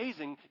so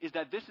amazing is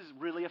that this is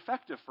really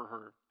effective for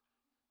her,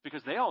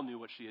 because they all knew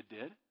what she had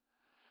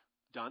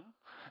done.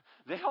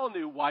 They all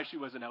knew why she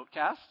was an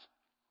outcast.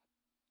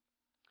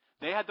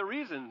 They had the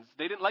reasons.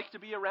 They didn't like to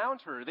be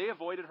around her. They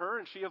avoided her,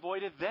 and she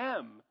avoided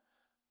them.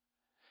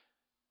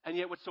 And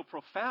yet what's so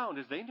profound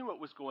is they knew what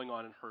was going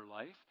on in her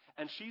life,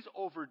 and she's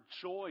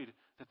overjoyed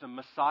that the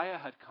Messiah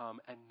had come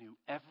and knew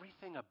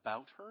everything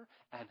about her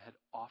and had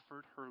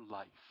offered her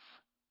life.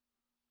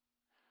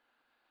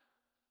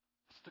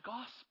 It's the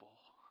gospel.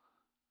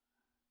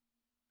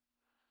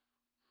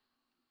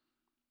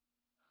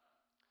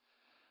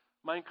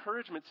 My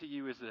encouragement to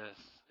you is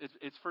this.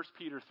 It's 1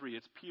 Peter 3.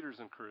 It's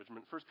Peter's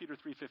encouragement. 1 Peter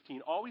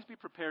 3:15. Always be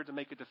prepared to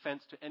make a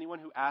defense to anyone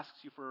who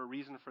asks you for a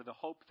reason for the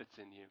hope that's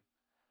in you.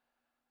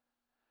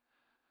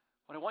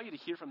 What I want you to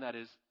hear from that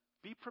is,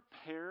 be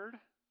prepared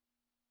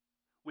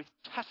with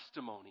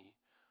testimony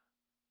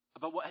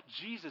about what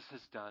Jesus has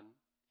done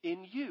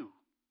in you.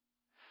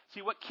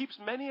 See, what keeps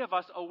many of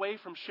us away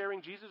from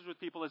sharing Jesus with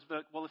people is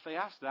that, well, if they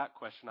ask that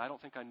question, I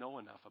don't think I know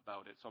enough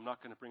about it, so I'm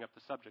not going to bring up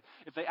the subject.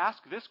 If they ask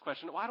this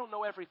question, well, I don't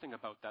know everything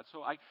about that,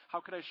 so how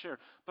could I share?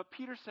 But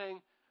Peter's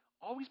saying,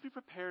 always be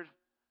prepared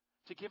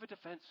to give a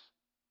defense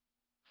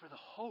for the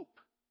hope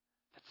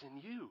that's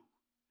in you.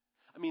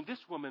 I mean, this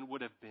woman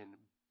would have been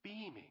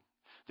beaming.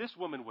 This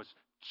woman was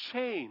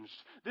changed.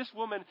 This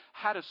woman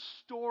had a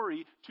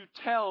story to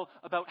tell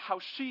about how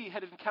she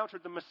had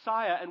encountered the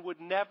Messiah and would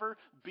never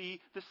be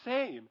the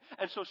same.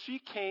 And so she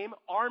came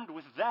armed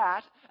with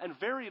that and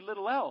very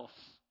little else.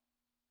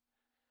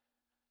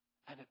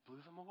 And it blew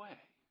them away.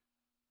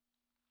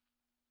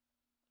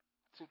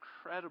 It's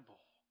incredible.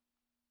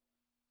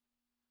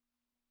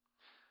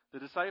 The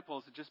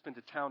disciples had just been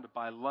to town to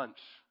buy lunch,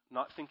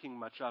 not thinking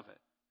much of it.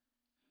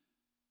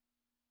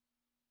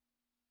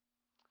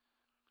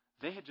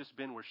 They had just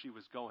been where she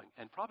was going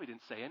and probably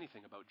didn't say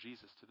anything about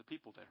Jesus to the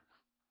people there.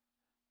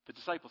 The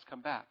disciples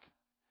come back.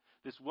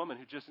 This woman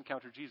who just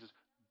encountered Jesus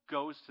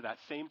goes to that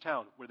same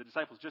town where the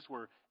disciples just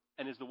were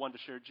and is the one to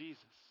share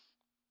Jesus.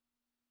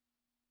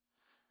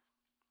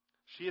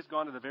 She has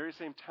gone to the very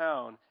same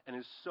town and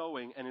is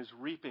sowing and is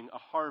reaping a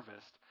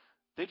harvest.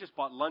 They just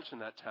bought lunch in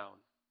that town,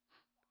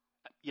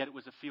 yet it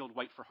was a field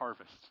white for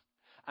harvest.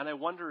 And I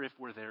wonder if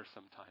we're there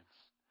sometimes.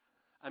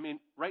 I mean,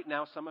 right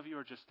now some of you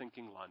are just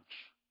thinking lunch.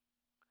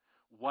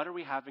 What are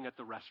we having at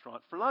the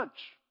restaurant for lunch?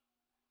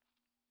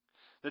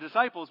 The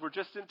disciples were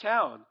just in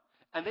town,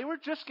 and they were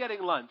just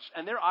getting lunch,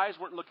 and their eyes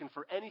weren't looking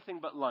for anything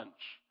but lunch.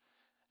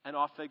 And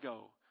off they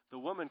go. The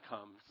woman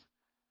comes,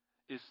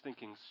 is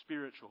thinking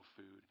spiritual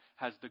food,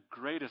 has the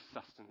greatest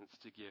sustenance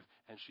to give,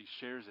 and she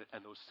shares it.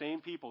 And those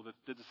same people that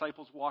the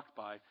disciples walked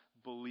by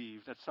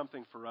believe. That's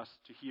something for us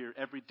to hear.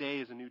 Every day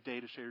is a new day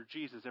to share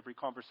Jesus. Every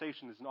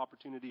conversation is an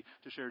opportunity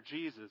to share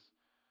Jesus.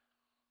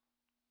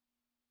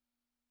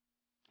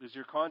 Is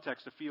your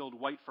context a field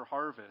white for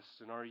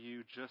harvest? And are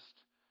you just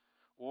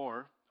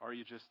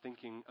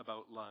thinking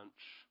about lunch?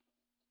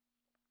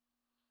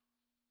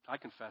 I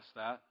confess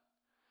that.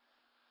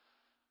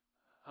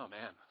 Oh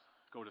man,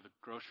 go to the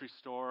grocery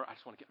store. I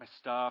just want to get my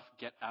stuff,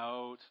 get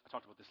out. I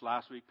talked about this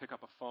last week. Pick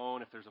up a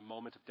phone if there's a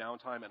moment of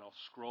downtime, and I'll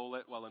scroll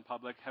it while in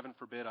public. Heaven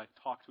forbid I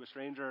talk to a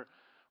stranger,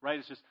 right?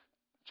 It's just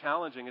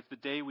challenging. It's the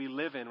day we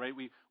live in, right?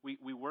 We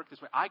work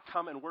this way. I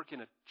come and work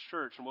in a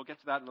church, and we'll get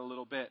to that in a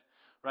little bit.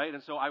 Right?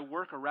 And so I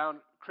work around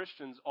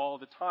Christians all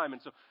the time.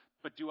 And so,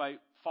 but do I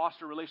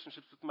foster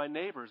relationships with my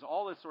neighbors?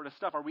 All this sort of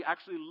stuff. Are we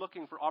actually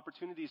looking for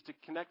opportunities to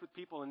connect with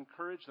people and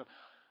encourage them?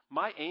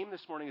 My aim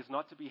this morning is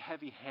not to be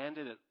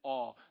heavy-handed at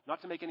all,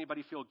 not to make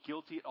anybody feel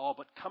guilty at all,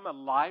 but come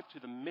alive to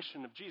the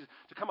mission of Jesus,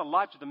 to come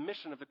alive to the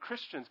mission of the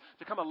Christians,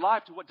 to come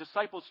alive to what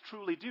disciples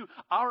truly do.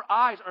 Our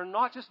eyes are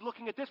not just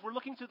looking at this. We're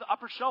looking to the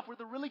upper shelf where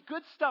the really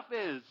good stuff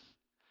is.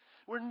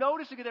 We're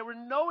noticing it there. We're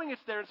knowing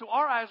it's there. And so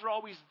our eyes are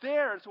always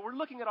there. And so we're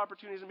looking at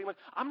opportunities and being like,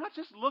 I'm not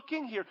just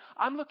looking here.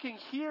 I'm looking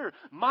here.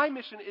 My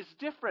mission is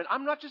different.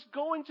 I'm not just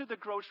going to the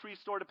grocery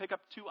store to pick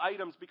up 2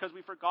 items because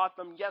we forgot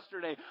them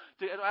yesterday.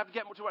 I have to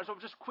get more to, so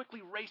I'm just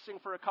quickly racing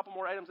for a couple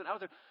more items and out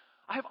there.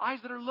 I have eyes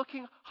that are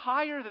looking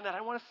higher than that.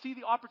 I want to see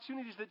the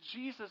opportunities that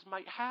Jesus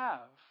might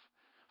have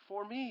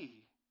for me.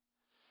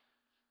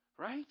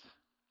 Right?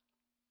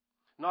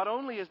 Not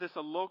only is this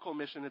a local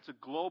mission, it's a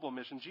global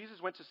mission.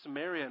 Jesus went to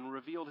Samaria and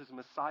revealed his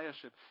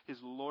messiahship, his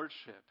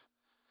lordship.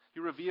 He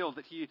revealed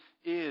that he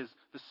is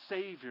the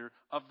Savior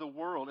of the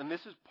world. And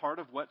this is part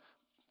of what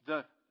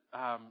the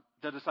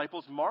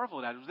disciples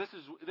marveled at.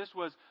 This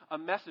was a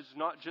message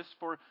not just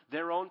for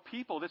their own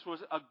people. This was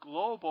a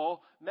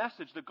global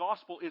message. The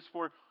gospel is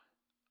for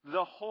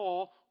the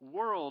whole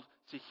world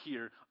to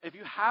hear. If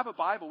you have a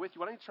Bible with you,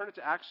 why don't you turn it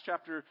to Acts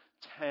chapter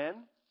 10.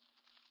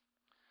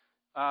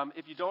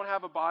 If you don't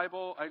have a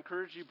Bible, I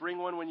encourage you, bring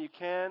one when you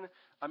can.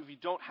 If you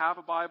don't have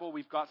a Bible,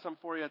 we've got some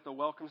for you at the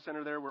Welcome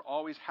Center there. We're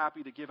always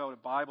happy to give out a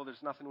Bible.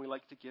 There's nothing we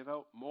like to give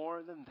out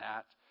more than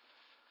that.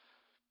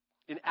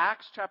 In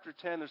Acts chapter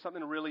 10, there's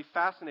something really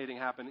fascinating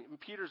happening.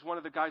 Peter's one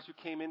of the guys who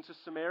came into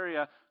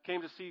Samaria,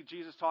 came to see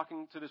Jesus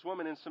talking to this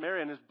woman in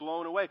Samaria and is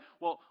blown away.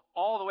 Well,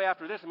 all the way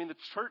after this, the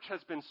church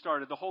has been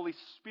started. The Holy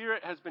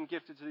Spirit has been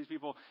gifted to these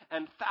people,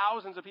 and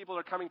thousands of people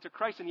are coming to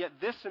Christ, and yet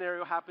this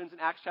scenario happens in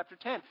Acts chapter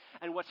 10.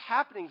 And what's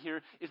happening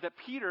here is that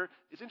Peter,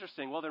 it's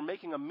interesting, while they're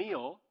making a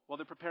meal, while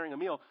they're preparing a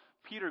meal,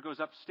 Peter goes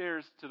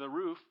upstairs to the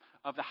roof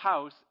of the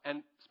house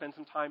and spends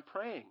some time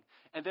praying.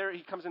 And there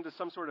he comes into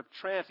some sort of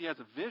trance. He has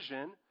a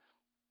vision.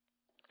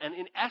 And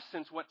in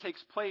essence, what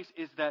takes place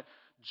is that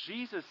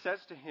Jesus says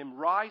to him,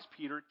 "Rise,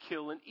 Peter,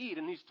 kill and eat."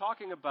 And he's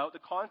talking about, the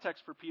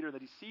context for Peter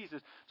that he sees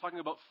is talking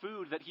about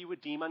food that he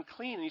would deem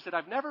unclean. And he said,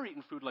 "I've never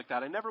eaten food like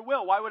that. I never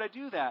will. Why would I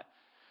do that?"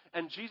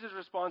 And Jesus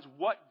responds,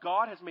 "What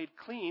God has made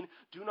clean,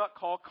 do not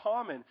call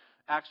common."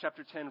 Acts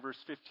chapter 10, verse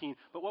 15.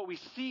 But what we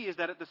see is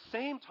that at the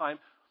same time,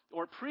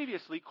 or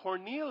previously,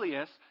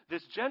 Cornelius,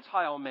 this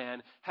Gentile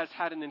man, has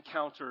had an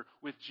encounter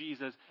with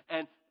Jesus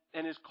and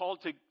is called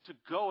to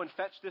go and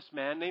fetch this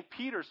man named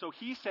Peter. So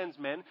he sends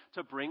men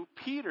to bring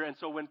Peter. And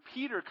so when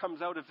Peter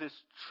comes out of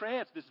this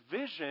trance, this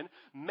vision,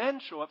 men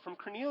show up from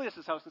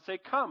Cornelius' house and say,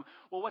 "Come."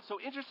 Well, what's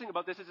so interesting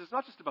about this is it's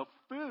not just about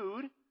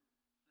food.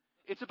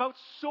 It's about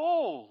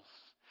souls.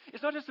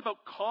 It's not just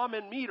about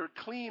common meat or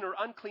clean or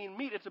unclean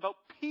meat. It's about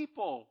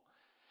people.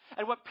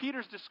 And what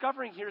Peter's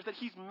discovering here is that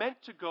he's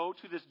meant to go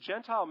to this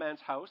Gentile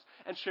man's house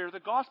and share the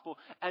gospel.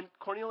 And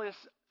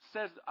Cornelius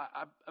says,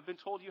 I've been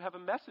told you have a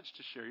message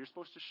to share. You're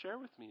supposed to share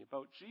with me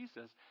about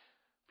Jesus.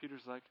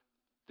 Peter's like,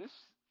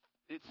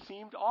 it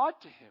seemed odd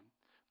to him.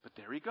 But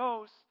there he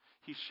goes.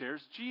 He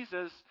shares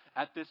Jesus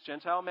at this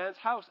Gentile man's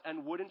house.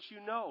 And wouldn't you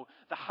know,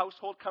 the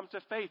household come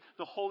to faith.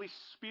 The Holy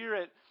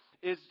Spirit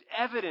is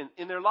evident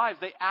in their lives.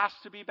 They ask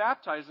to be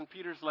baptized. And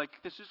Peter's like,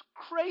 this is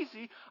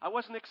crazy. I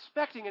wasn't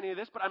expecting any of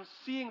this, but I'm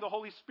seeing the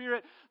Holy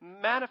Spirit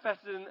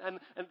manifested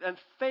and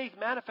faith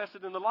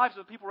manifested in the lives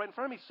of the people right in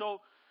front of me.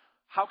 So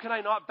how can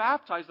I not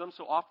baptize them?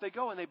 So off they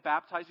go and they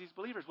baptize these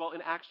believers. Well,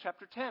 in Acts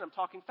chapter 10, I'm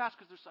talking fast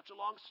because there's such a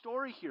long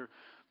story here.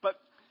 But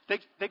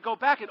they go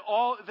back and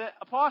all the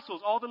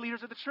apostles, all the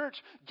leaders of the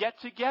church get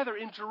together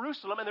in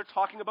Jerusalem and they're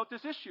talking about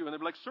this issue. And they're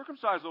like,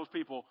 circumcise those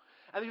people.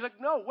 And he's like,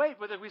 no, wait.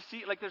 But we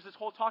see, there's this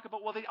whole talk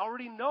about, well, they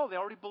already know, they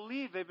already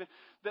believe,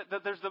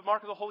 that there's the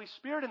mark of the Holy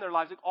Spirit in their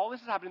lives. All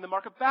this is happening. The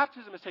mark of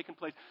baptism has taken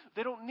place.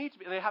 They don't need to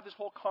be. And they have this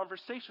whole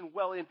conversation.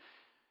 Well, in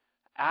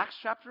Acts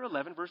chapter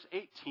 11, verse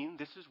 18,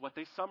 this is what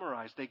they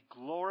summarize. They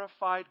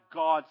glorified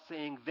God,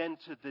 saying, "Then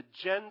to the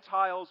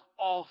Gentiles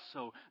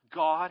also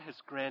God has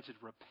granted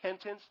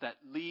repentance that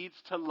leads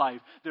to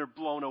life." They're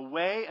blown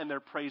away and they're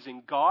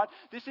praising God.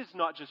 This is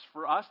not just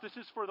for us. This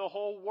is for the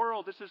whole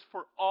world. This is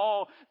for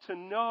all to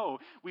know.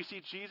 We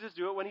see Jesus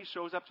do it when he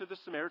shows up to the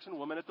Samaritan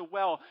woman at the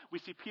well. We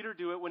see Peter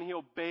do it when he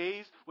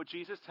obeys what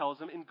Jesus tells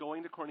him in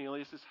going to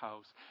Cornelius'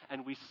 house.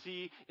 And we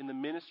see in the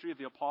ministry of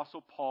the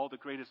Apostle Paul, the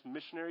greatest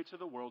missionary to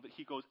the world, that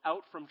he goes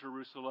out from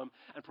Jerusalem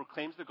and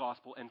proclaims the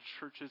gospel, and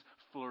churches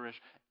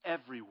flourish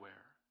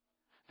everywhere.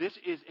 This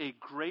is a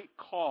great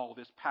call,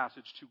 this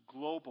passage, to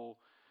global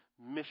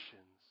missions,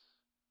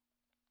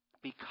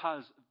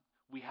 because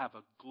we have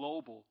a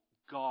global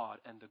God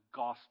and the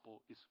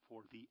gospel is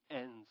for the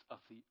ends of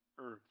the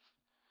earth.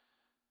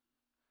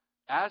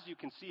 As you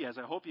can see, as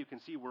I hope you can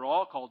see, we're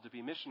all called to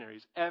be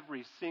missionaries.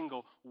 Every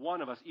single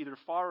one of us, either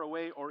far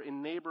away or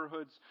in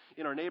neighborhoods,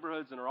 in our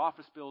neighborhoods, in our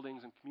office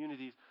buildings and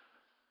communities.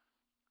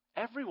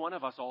 Every one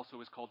of us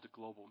also is called to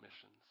global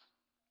missions.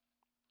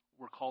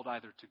 We're called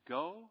either to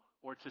go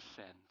or to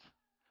send.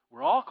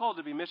 We're all called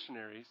to be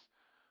missionaries.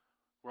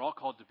 We're all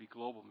called to be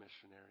global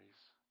missionaries.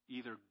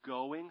 Either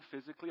going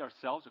physically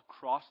ourselves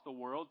across the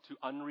world to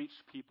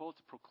unreached people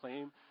to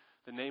proclaim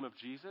the name of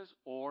Jesus,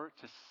 or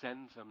to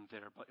send them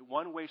there. But in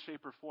one way,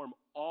 shape, or form,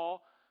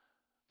 all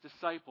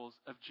disciples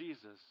of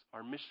Jesus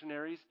are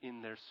missionaries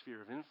in their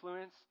sphere of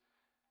influence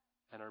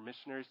and are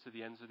missionaries to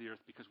the ends of the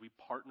earth because we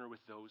partner with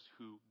those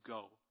who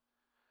go.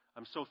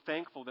 I'm so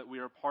thankful that we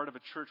are part of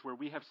a church where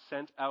we have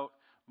sent out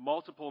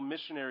multiple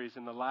missionaries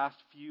in the last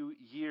few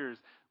years.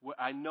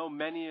 I know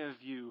many of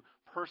you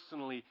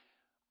personally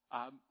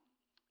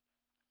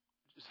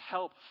just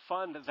help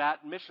fund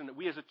that mission. That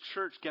we as a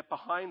church get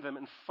behind them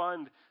and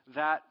fund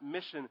that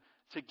mission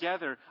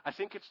together. I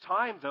think it's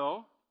time,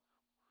 though,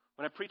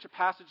 when I preach a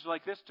passage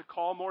like this, to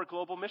call more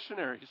global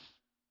missionaries.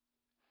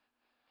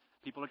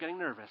 People are getting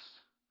nervous.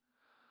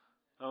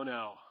 Oh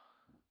no.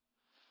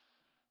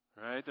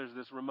 Right? There's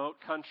this remote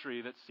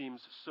country that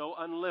seems so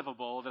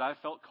unlivable that I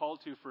felt called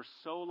to for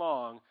so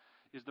long.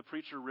 Is the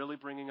preacher really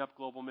bringing up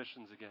global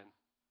missions again?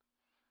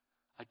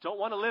 I don't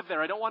want to live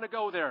there. I don't want to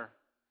go there.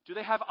 Do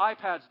they have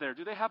iPads there?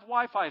 Do they have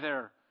Wi-Fi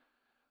there?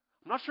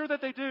 I'm not sure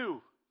that they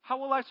do. How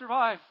will I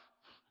survive?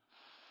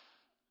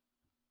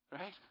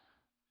 Right?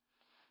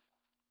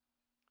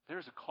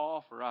 There's a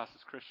call for us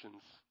as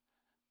Christians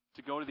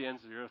to go to the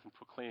ends of the earth and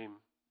proclaim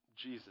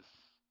Jesus.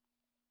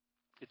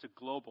 It's a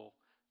global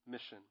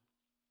mission.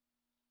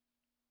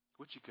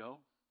 Would you go?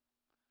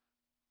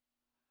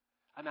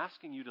 I'm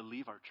asking you to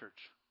leave our church.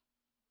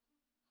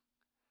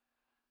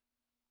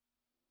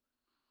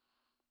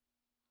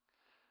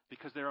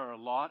 Because there are a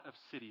lot of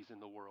cities in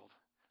the world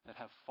that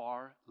have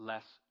far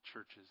less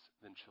churches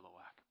than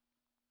Chilliwack.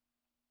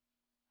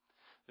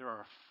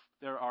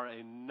 There are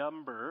a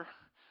number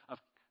of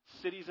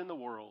cities in the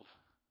world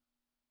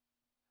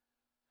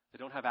that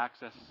don't have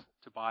access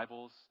to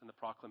Bibles and the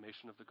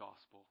proclamation of the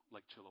gospel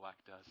like Chilliwack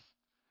does.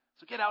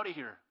 So get out of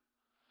here.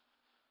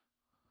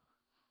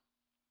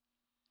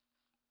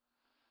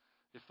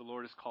 If the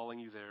Lord is calling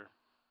you there,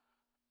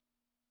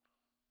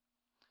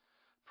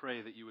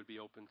 pray that you would be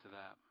open to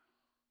that.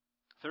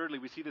 Thirdly,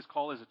 we see this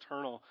call as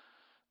eternal.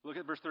 Look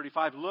at verse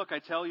 35. Look, I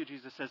tell you,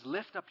 Jesus says,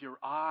 lift up your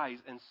eyes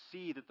and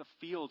see that the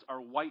fields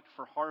are white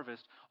for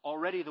harvest.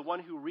 Already the one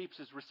who reaps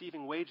is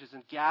receiving wages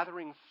and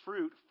gathering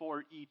fruit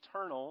for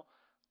eternal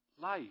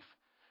life,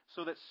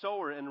 so that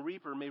sower and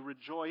reaper may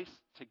rejoice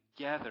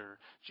together.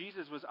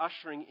 Jesus was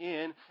ushering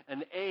in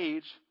an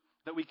age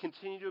that we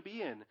continue to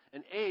be in,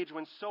 an age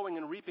when sowing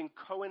and reaping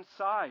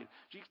coincide.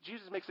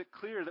 Jesus makes it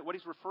clear that what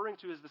he's referring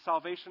to is the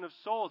salvation of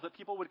souls, that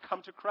people would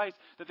come to Christ,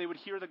 that they would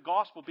hear the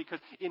gospel, because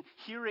in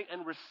hearing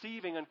and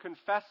receiving and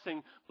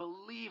confessing,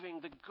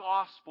 believing the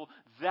gospel,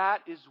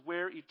 that is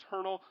where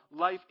eternal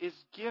life is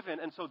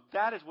given. And so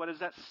that is what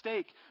is at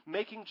stake,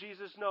 making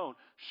Jesus known,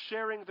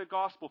 sharing the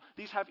gospel.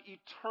 These have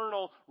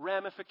eternal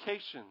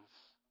ramifications.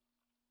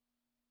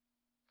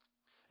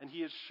 And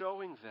he is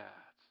showing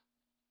that.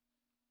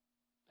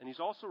 And he's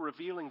also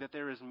revealing that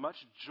there is much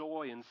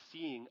joy in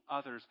seeing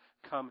others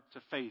come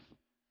to faith.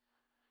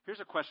 Here's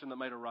a question that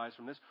might arise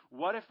from this.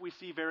 What if we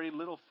see very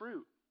little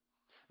fruit?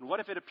 And what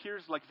if it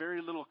appears like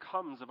very little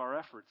comes of our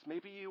efforts?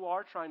 Maybe you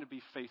are trying to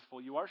be faithful.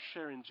 You are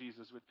sharing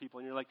Jesus with people.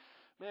 And you're like,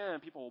 man,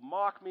 people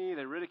mock me.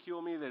 They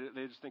ridicule me.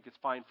 They just think it's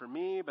fine for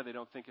me, but they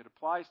don't think it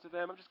applies to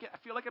them. I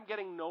feel like I'm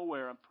getting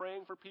nowhere. I'm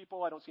praying for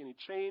people. I don't see any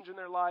change in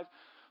their lives.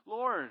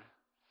 Lord,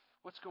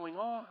 what's going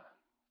on?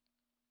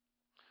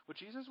 What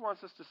Jesus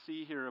wants us to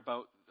see here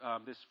about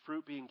this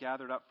fruit being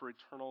gathered up for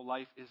eternal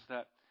life is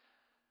that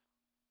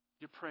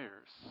your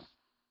prayers,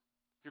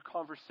 your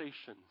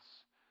conversations,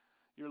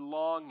 your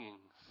longings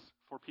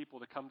for people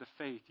to come to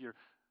faith,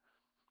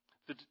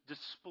 the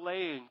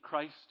displaying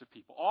Christ to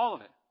people, all of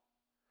it,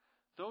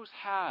 those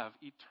have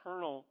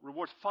eternal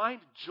rewards. Find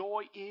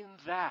joy in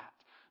that.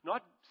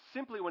 Not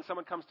simply when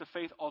someone comes to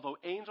faith, although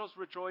angels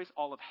rejoice,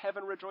 all of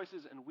heaven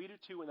rejoices, and we do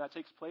too when that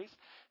takes place.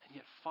 And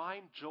yet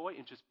find joy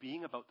in just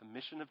being about the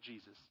mission of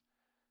Jesus.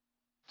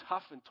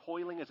 Tough and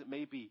toiling as it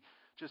may be,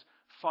 just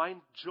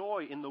find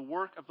joy in the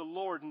work of the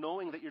Lord,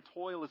 knowing that your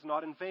toil is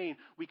not in vain.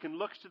 We can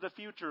look to the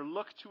future,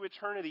 look to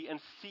eternity,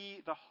 and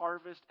see the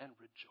harvest and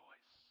rejoice.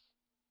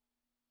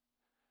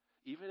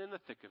 Even in the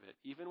thick of it,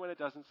 even when it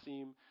doesn't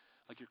seem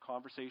like your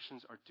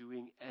conversations are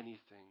doing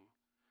anything,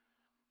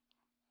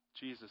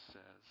 Jesus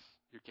says,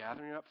 you're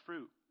gathering up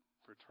fruit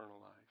for eternal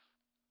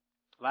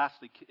life.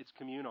 Lastly, it's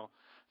communal.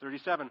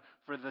 37,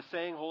 for the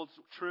saying holds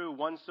true,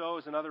 one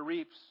sows, another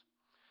reaps.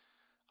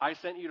 I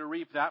sent you to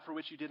reap that for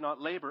which you did not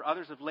labor.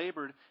 Others have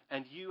labored,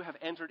 and you have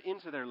entered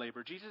into their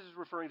labor. Jesus is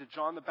referring to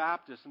John the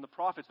Baptist and the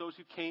prophets, those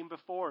who came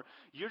before.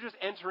 You're just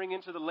entering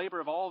into the labor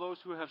of all those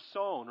who have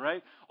sown,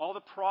 right? All the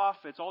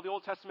prophets, all the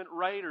Old Testament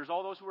writers,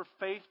 all those who were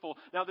faithful.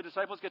 Now the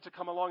disciples get to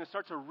come along and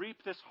start to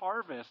reap this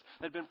harvest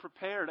that had been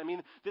prepared. I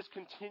mean, this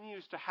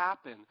continues to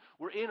happen.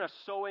 We're in a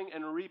sowing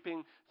and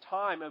reaping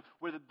time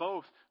where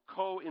both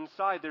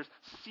coincide. There's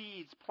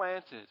seeds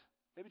planted.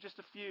 Maybe just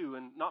a few,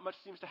 and not much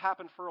seems to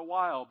happen for a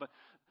while, but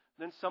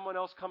then someone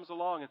else comes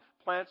along and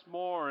plants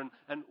more,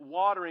 and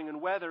watering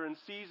and weather and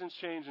seasons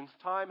change and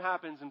time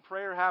happens and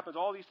prayer happens.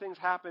 All these things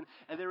happen,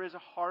 and there is a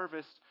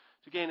harvest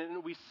to gain.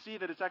 And we see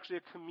that it's actually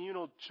a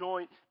communal,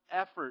 joint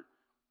effort.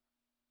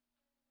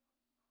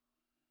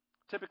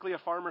 Typically a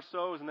farmer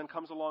sows and then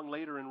comes along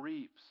later and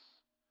reaps.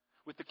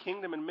 With the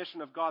kingdom and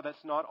mission of God,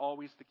 that's not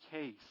always the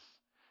case.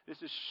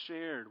 This is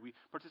shared. We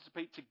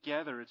participate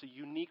together. It's a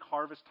unique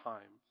harvest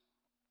time.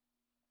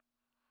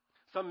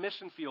 Some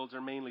mission fields are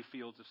mainly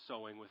fields of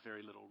sowing with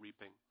very little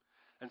reaping.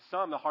 And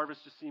some, the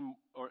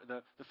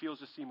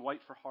fields just seem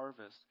white for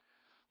harvest,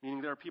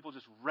 meaning there are people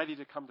just ready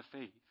to come to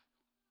faith.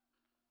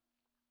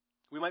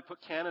 We might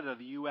put Canada,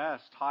 the U.S.,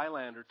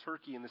 Thailand, or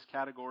Turkey in this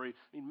category.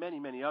 I mean, many,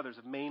 many others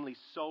of mainly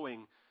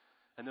sowing,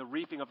 and the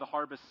reaping of the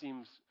harvest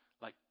seems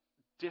like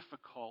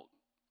difficult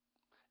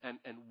and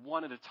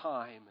one at a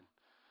time, and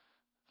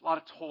a lot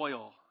of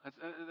toil.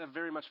 That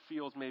very much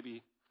feels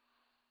maybe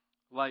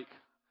like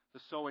the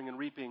sowing and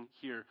reaping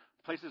here.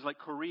 Places like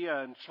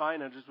Korea and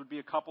China just would be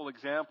a couple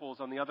examples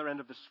on the other end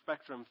of the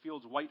spectrum,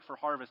 fields white for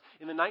harvest.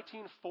 In the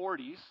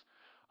 1940s,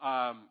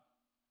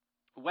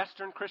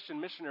 Western Christian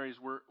missionaries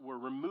were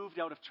removed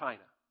out of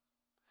China.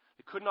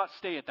 They could not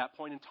stay at that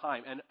point in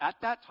time. And at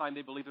that time,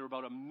 they believed there were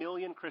about 1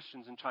 million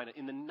Christians in China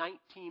in the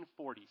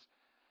 1940s.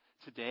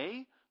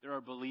 Today, there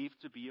are believed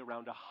to be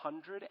around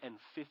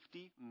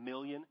 150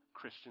 million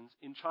Christians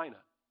in China.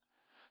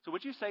 So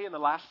would you say in the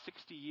last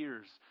 60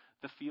 years,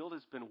 the field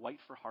has been white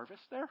for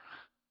harvest there?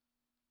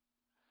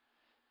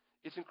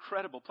 It's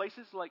incredible.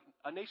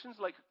 Nations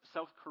like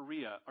South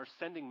Korea are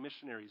sending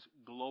missionaries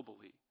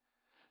globally.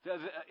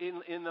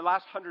 In the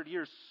last 100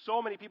 years,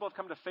 so many people have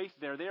come to faith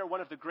there. They are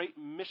one of the great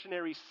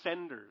missionary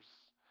senders.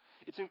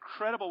 It's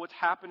incredible what's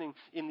happening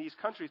in these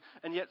countries.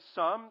 And yet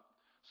some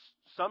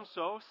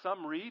sow,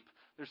 some reap.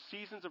 There's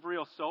seasons of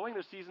real sowing,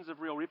 there's seasons of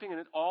real reaping, and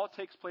it all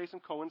takes place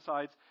and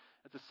coincides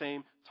at the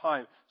same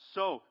time.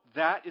 So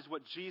that is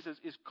what Jesus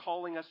is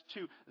calling us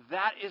to.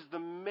 That is the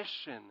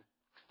mission.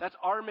 That's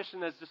our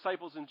mission as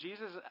disciples of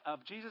Jesus,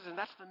 and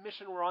that's the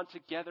mission we're on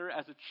together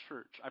as a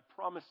church. I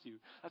promise you,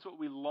 that's what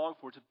we long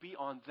for, to be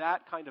on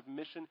that kind of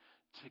mission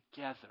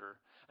together.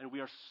 And we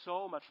are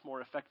so much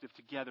more effective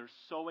together,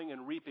 sowing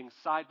and reaping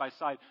side by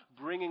side,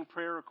 bringing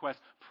prayer requests,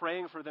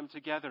 praying for them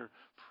together,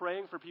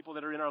 praying for people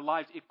that are in our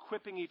lives,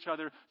 equipping each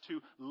other to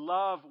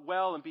love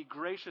well and be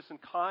gracious and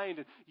kind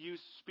and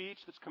use speech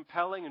that's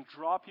compelling and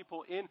draw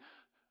people in.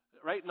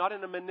 Right? Not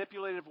in a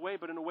manipulative way,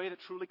 but in a way that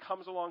truly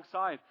comes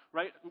alongside.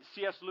 Right?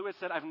 C.S. Lewis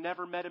said, I've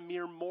never met a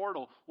mere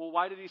mortal. Well,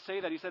 why did he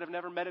say that? He said, I've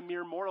never met a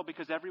mere mortal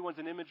because everyone's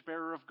an image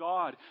bearer of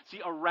God. See,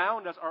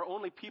 around us are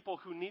only people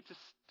who need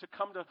to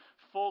come to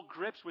full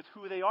grips with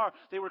who they are.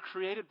 They were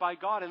created by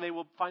God, and they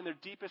will find their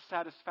deepest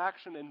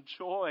satisfaction and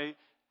joy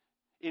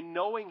in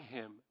knowing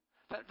Him.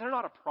 They're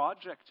not a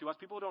project to us.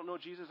 People who don't know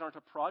Jesus aren't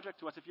a project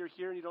to us. If you're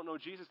here and you don't know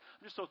Jesus,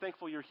 I'm just so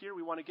thankful you're here.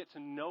 We want to get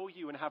to know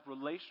you and have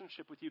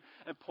relationship with you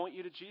and point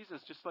you to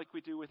Jesus, just like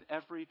we do with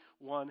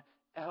everyone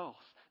else.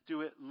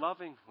 Do it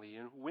lovingly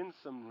and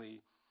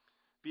winsomely.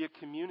 Be a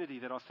community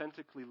that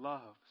authentically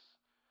loves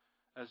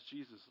as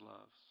Jesus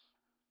loves.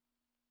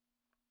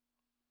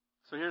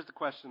 So here's the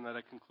question that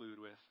I conclude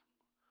with.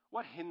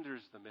 What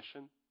hinders the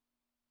mission?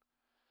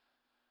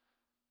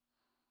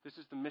 This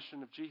is the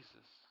mission of Jesus.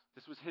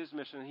 This was His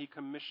mission, and He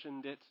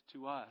commissioned it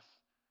to us.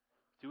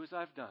 Do as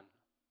I've done.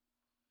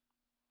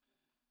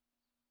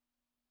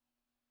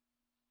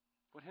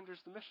 What hinders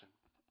the mission?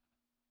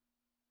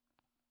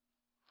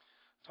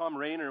 Tom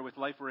Rainer with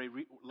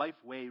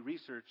Lifeway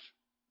Research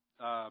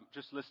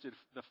just listed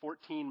the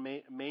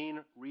 14 main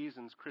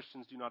reasons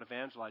Christians do not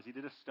evangelize. He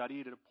did a study,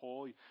 he did a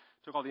poll, he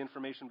took all the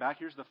information back.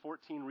 Here's the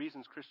 14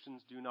 reasons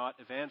Christians do not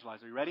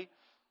evangelize. Are you ready?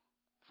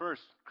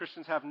 First,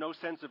 Christians have no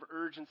sense of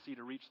urgency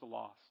to reach the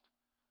lost.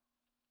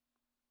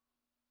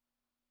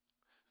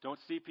 Don't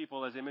see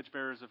people as image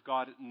bearers of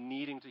God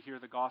needing to hear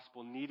the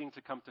gospel, needing to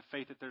come to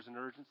faith, that there's an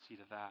urgency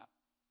to that.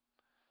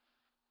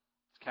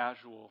 It's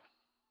casual.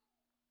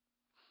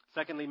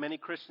 Secondly, many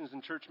Christians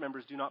and church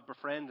members do not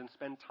befriend and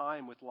spend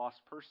time with lost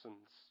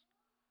persons.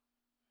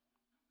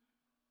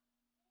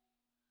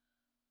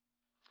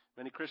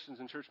 Many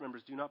Christians and church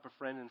members do not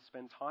befriend and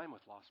spend time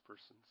with lost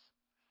persons.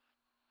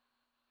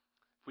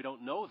 If we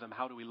don't know them,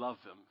 how do we love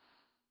them?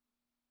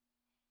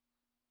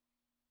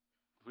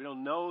 If we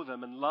don't know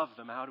them and love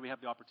them, how do we have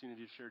the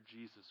opportunity to share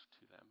Jesus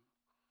to them?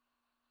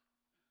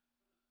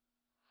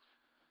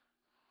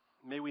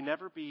 May we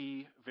never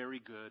be very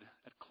good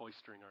at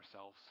cloistering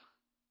ourselves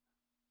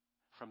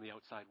from the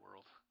outside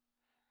world.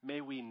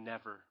 May we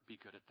never be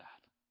good at that.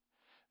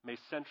 May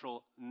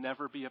Central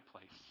never be a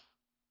place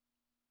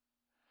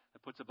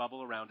that puts a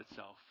bubble around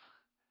itself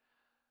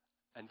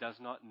and does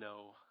not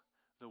know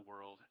the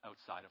world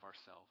outside of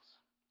ourselves.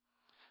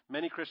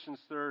 Many Christians,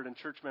 third, and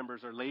church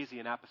members are lazy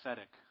and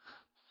apathetic.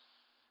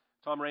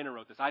 Tom Rainer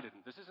wrote this. I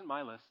didn't. This isn't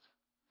my list.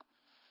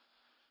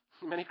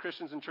 Many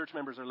Christians and church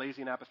members are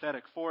lazy and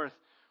apathetic. Fourth,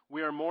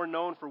 we are more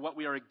known for what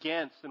we are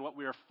against than what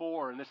we are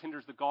for, and this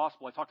hinders the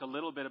gospel. I talked a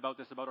little bit about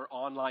this, about our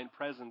online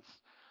presence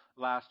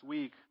last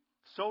week.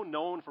 So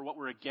known for what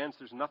we're against,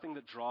 there's nothing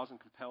that draws and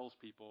compels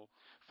people.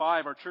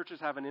 5, our churches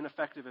have an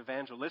ineffective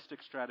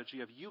evangelistic strategy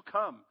of you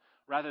come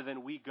rather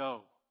than we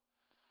go.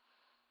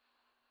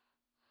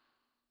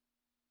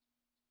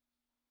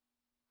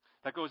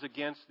 That goes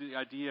against the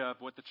idea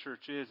of what the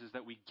church is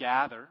that we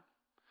gather,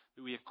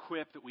 that we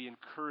equip, that we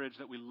encourage,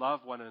 that we love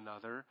one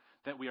another,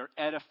 that we are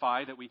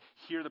edified, that we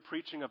hear the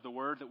preaching of the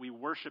word, that we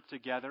worship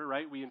together,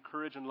 right? We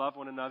encourage and love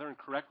one another and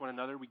correct one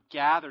another. We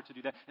gather to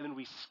do that, and then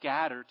we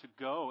scatter to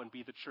go and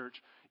be the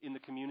church in the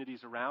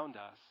communities around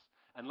us.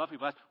 and love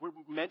people. We're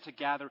meant to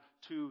gather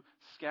to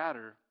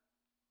scatter.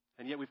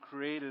 And yet we've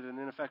created an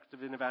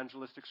ineffective and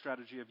evangelistic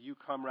strategy of you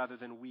come rather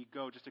than we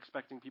go, just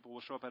expecting people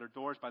will show up at our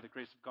doors by the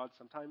grace of God.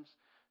 Sometimes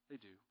they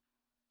do.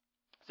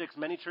 6,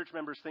 many church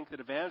members think that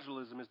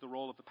evangelism is the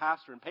role of the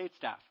pastor and paid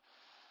staff.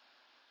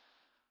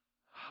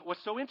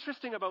 What's so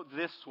interesting about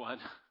this one,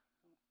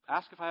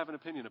 ask if I have an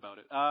opinion about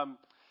it.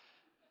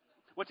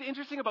 What's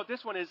interesting about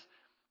this one is,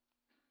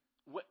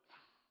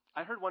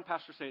 I heard one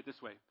pastor say it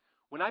this way: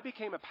 when I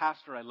became a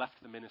pastor, I left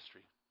the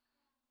ministry.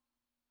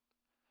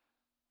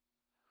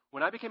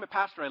 When I became a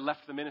pastor, I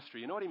left the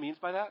ministry. You know what he means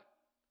by that?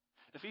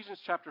 Ephesians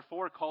chapter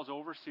 4 calls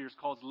overseers,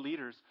 calls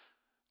leaders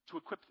to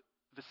equip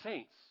the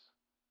saints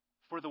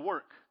for the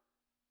work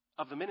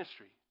of the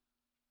ministry.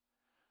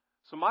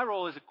 So my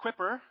role is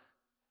equipper,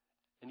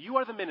 and you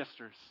are the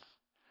ministers.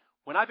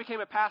 When I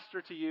became a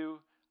pastor to you,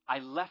 I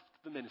left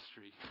the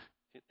ministry,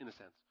 in a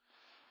sense.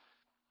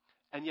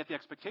 And yet the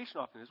expectation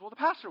often is, well, the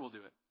pastor will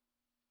do it.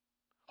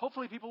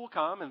 Hopefully people will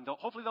come, and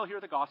hopefully they'll hear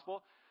the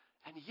gospel.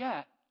 And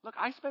yet, look,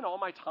 I spend all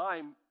my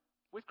time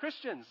with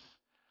Christians.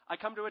 I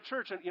come to a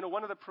church, and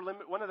one of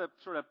the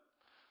sort of,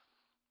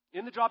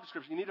 in the job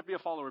description, you need to be a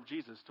follower of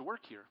Jesus to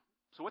work here.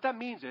 So what that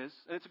means is,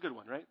 and it's a good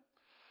one, right?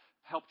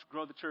 Help to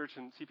grow the church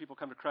and see people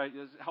come to Christ.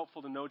 It's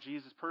helpful to know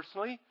Jesus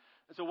personally.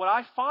 And so what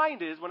I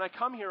find is, when I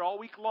come here all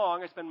week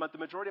long, I spend the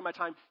majority of my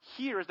time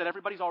here, is that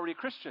everybody's already a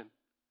Christian.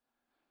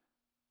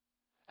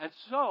 And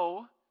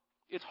so,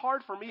 it's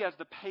hard for me as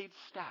the paid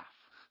staff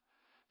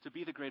to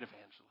be the great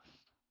evangelist.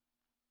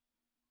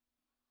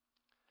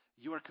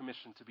 You are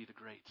commissioned to be the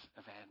great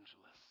evangelists.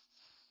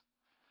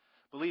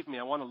 Believe me,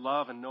 I want to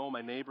love and know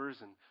my neighbors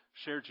and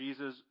share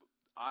Jesus.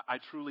 I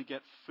truly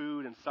get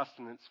food and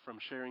sustenance from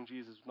sharing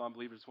Jesus with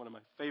non-believers. It's one of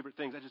my favorite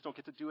things. I just don't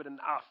get to do it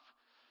enough.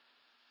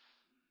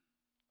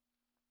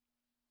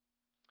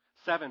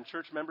 7,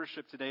 church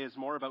membership today is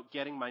more about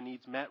getting my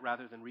needs met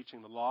rather than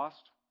reaching the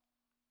lost.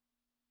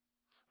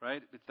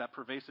 Right? It's that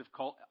pervasive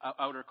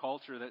outer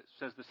culture that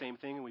says the same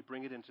thing, and we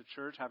bring it into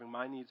church, having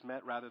my needs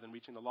met rather than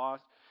reaching the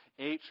lost.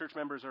 8, church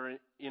members are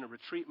in a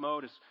retreat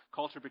mode as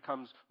culture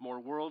becomes more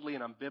worldly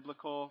and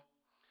unbiblical.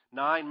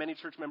 9, many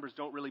church members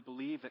don't really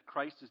believe that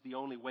Christ is the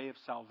only way of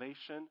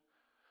salvation.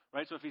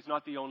 Right? So if he's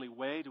not the only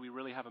way, do we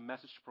really have a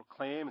message to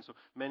proclaim? And so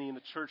many in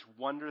the church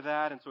wonder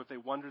that. And so if they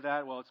wonder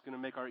that, well, it's going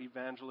to make our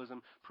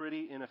evangelism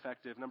pretty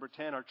ineffective. Number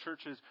 10, our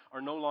churches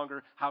are no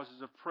longer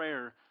houses of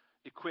prayer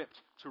equipped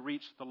to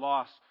reach the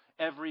lost.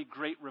 Every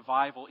great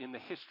revival in the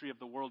history of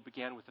the world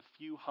began with a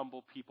few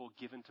humble people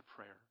given to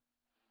prayer.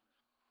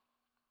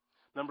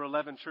 Number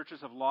 11,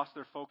 churches have lost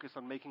their focus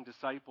on making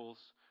disciples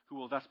who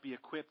will thus be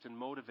equipped and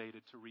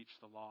motivated to reach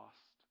the lost.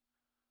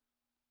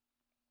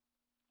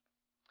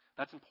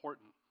 That's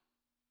important.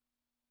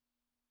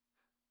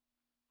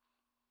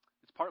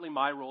 It's partly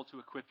my role to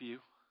equip you.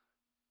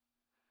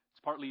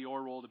 It's partly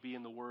your role to be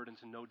in the Word and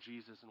to know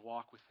Jesus and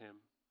walk with Him.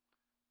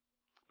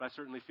 But I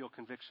certainly feel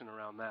conviction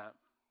around that.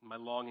 My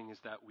longing is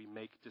that we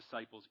make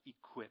disciples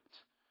equipped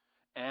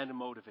and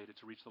motivated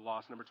to reach the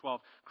lost. Number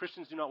 12,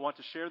 Christians do not want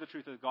to share the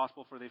truth of the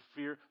gospel for the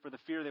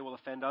fear they will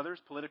offend others.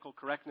 Political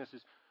correctness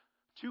is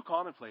too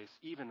commonplace,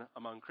 even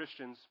among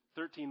Christians.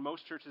 13,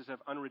 most churches have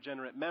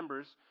unregenerate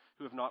members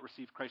who have not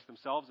received Christ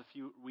themselves. A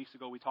few weeks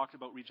ago, we talked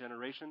about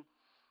regeneration.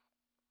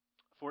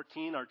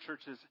 14, our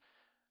churches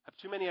have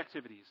too many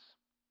activities.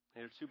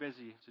 They are too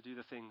busy to do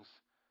the things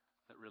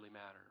that really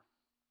matter.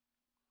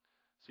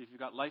 See, if you've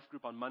got life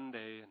group on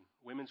Monday and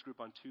women's group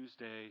on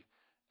Tuesday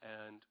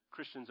and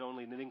Christians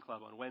only knitting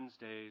club on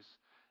Wednesdays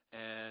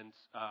and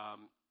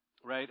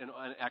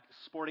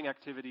sporting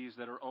activities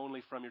that are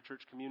only from your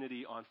church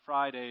community on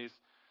Fridays,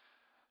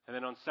 and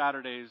then on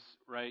Saturdays,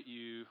 right,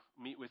 you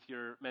meet with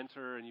your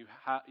mentor and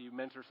you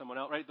mentor someone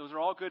else, right? Those are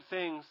all good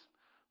things,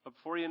 but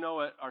before you know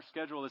it, our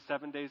schedule is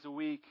 7 days a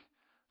week,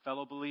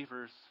 fellow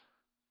believers,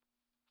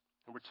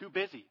 and we're too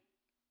busy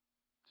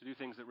to do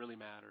things that really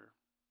matter.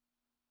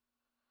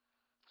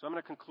 So I'm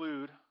going to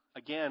conclude,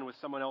 again, with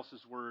someone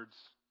else's words.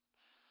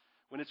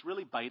 When it's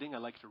really biting, I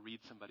like to read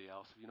somebody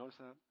else. Have you noticed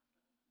that?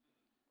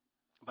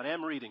 But I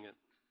am reading it.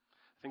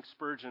 I think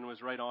Spurgeon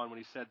was right on when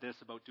he said this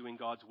about doing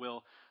God's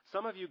will.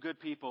 Some of you good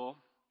people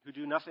who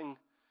do nothing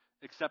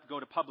except go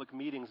to public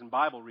meetings and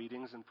Bible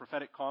readings and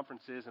prophetic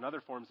conferences and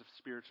other forms of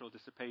spiritual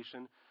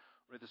dissipation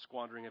or the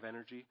squandering of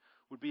energy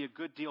would be a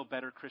good deal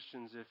better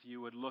Christians if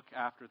you would look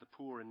after the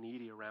poor and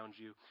needy around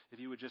you. If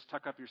you would just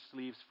tuck up your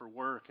sleeves for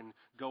work and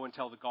go and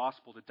tell the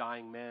gospel to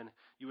dying men,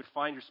 you would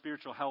find your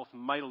spiritual health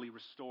mightily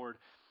restored.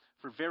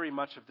 For very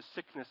much of the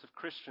sickness of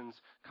Christians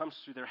comes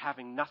through their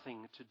having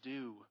nothing to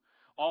do.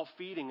 All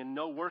feeding and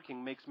no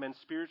working makes men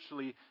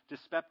spiritually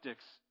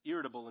dyspeptics,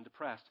 irritable and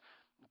depressed.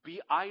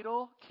 Be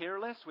idle,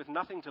 careless, with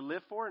nothing to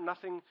live for,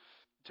 nothing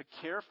to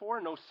care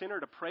for, no sinner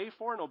to pray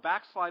for, no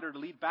backslider to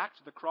lead back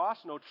to the cross,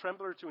 no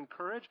trembler to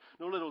encourage,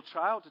 no little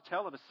child to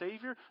tell of a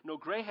Savior, no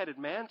gray-headed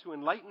man to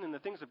enlighten in the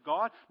things of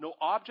God, no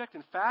object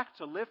in fact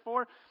to live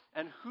for.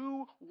 And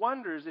who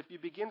wonders if you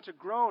begin to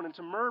groan and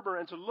to murmur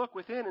and to look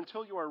within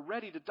until you are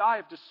ready to die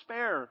of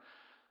despair?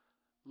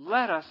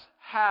 Let us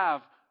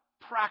have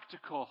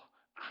practical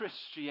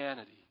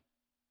Christianity.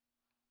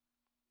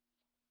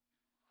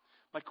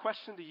 My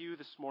question to you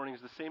this morning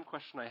is the same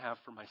question I have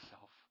for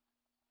myself.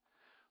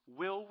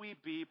 Will we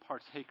be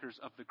partakers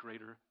of the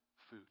greater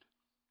food?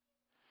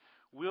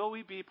 Will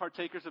we be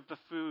partakers of the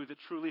food that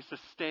truly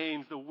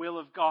sustains the will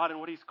of God and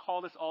what He's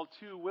called us all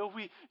to? Will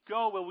we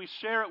go? Will we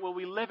share it? Will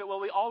we live it? Will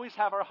we always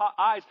have our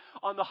eyes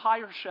on the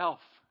higher shelf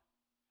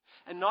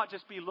and not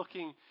just be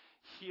looking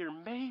here?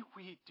 May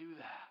we do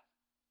that.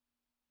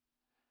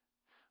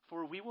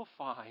 For we will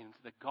find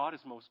that God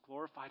is most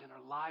glorified in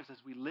our lives as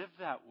we live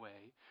that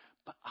way.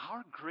 But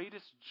our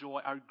greatest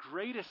joy, our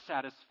greatest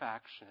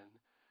satisfaction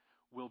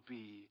will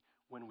be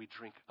when we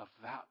drink of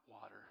that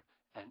water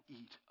and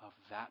eat of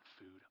that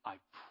food. I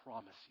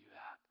promise you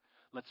that.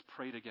 Let's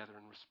pray together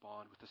and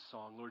respond with a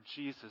song. Lord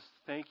Jesus,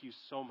 thank you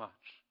so much.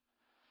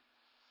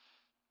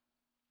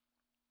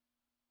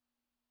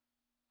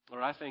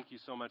 Lord, I thank you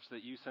so much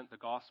that you sent the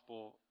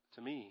gospel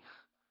to me,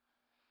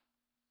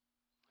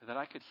 that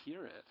I could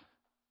hear it.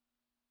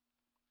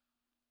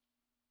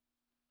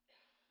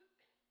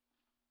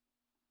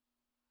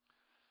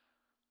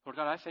 Lord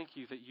God, I thank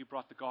you that you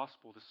brought the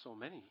gospel to so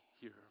many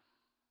here,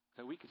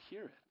 that we could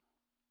hear it.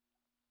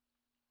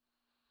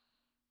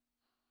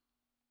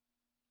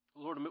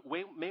 Lord,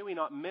 may we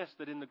not miss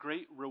that in the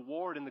great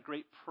reward and the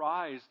great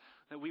prize,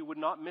 that we would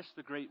not miss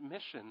the great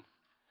mission,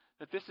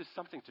 that this is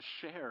something to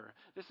share.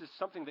 This is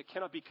something that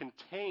cannot be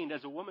contained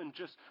as a woman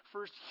just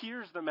first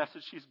hears the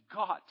message. She's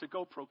got to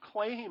go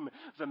proclaim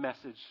the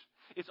message.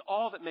 It's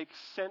all that makes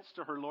sense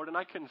to her, Lord, and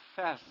I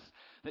confess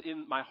that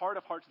in my heart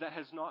of hearts, that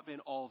has not been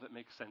all that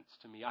makes sense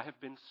to me. I have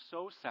been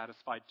so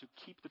satisfied to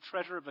keep the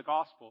treasure of the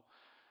gospel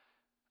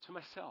to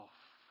myself.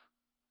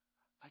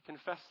 I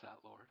confess that,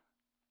 Lord.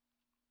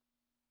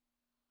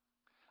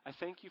 I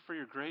thank you for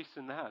your grace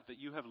in that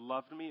you have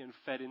loved me and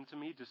fed into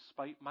me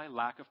despite my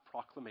lack of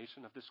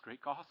proclamation of this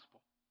great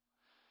gospel.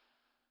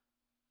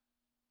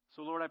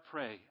 So, Lord, I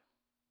pray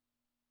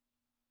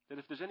that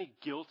if there's any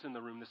guilt in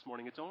the room this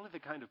morning, it's only the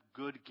kind of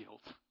good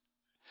guilt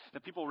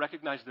that people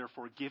recognize they're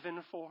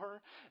forgiven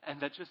for, and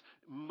that just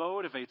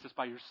motivates us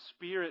by your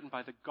Spirit and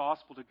by the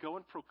gospel to go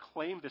and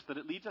proclaim this, that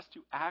it leads us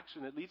to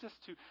action, it leads us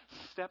to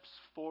steps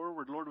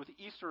forward. Lord, with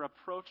Easter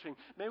approaching,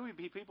 may we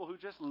be people who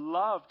just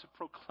love to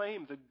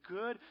proclaim the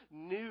good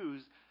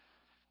news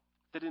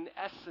that in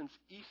essence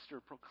Easter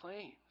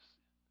proclaims.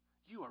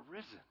 You are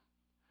risen.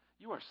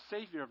 You are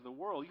Savior of the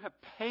world. You have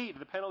paid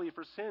the penalty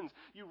for sins.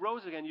 You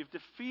rose again. You've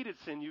defeated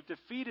sin. You've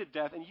defeated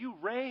death, and you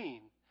reign.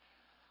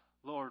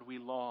 Lord, we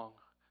long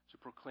to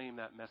proclaim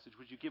that message.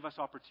 Would you give us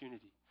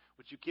opportunity?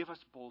 Would you give us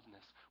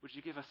boldness? Would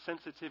you give us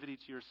sensitivity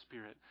to your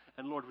Spirit?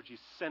 And Lord, would you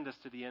send us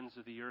to the ends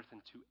of the earth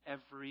and to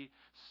every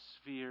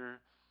sphere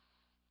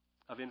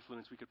of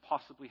influence we could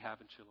possibly have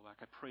in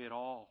Chilliwack? I pray it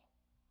all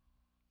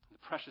in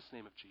the precious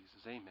name of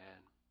Jesus.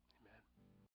 Amen.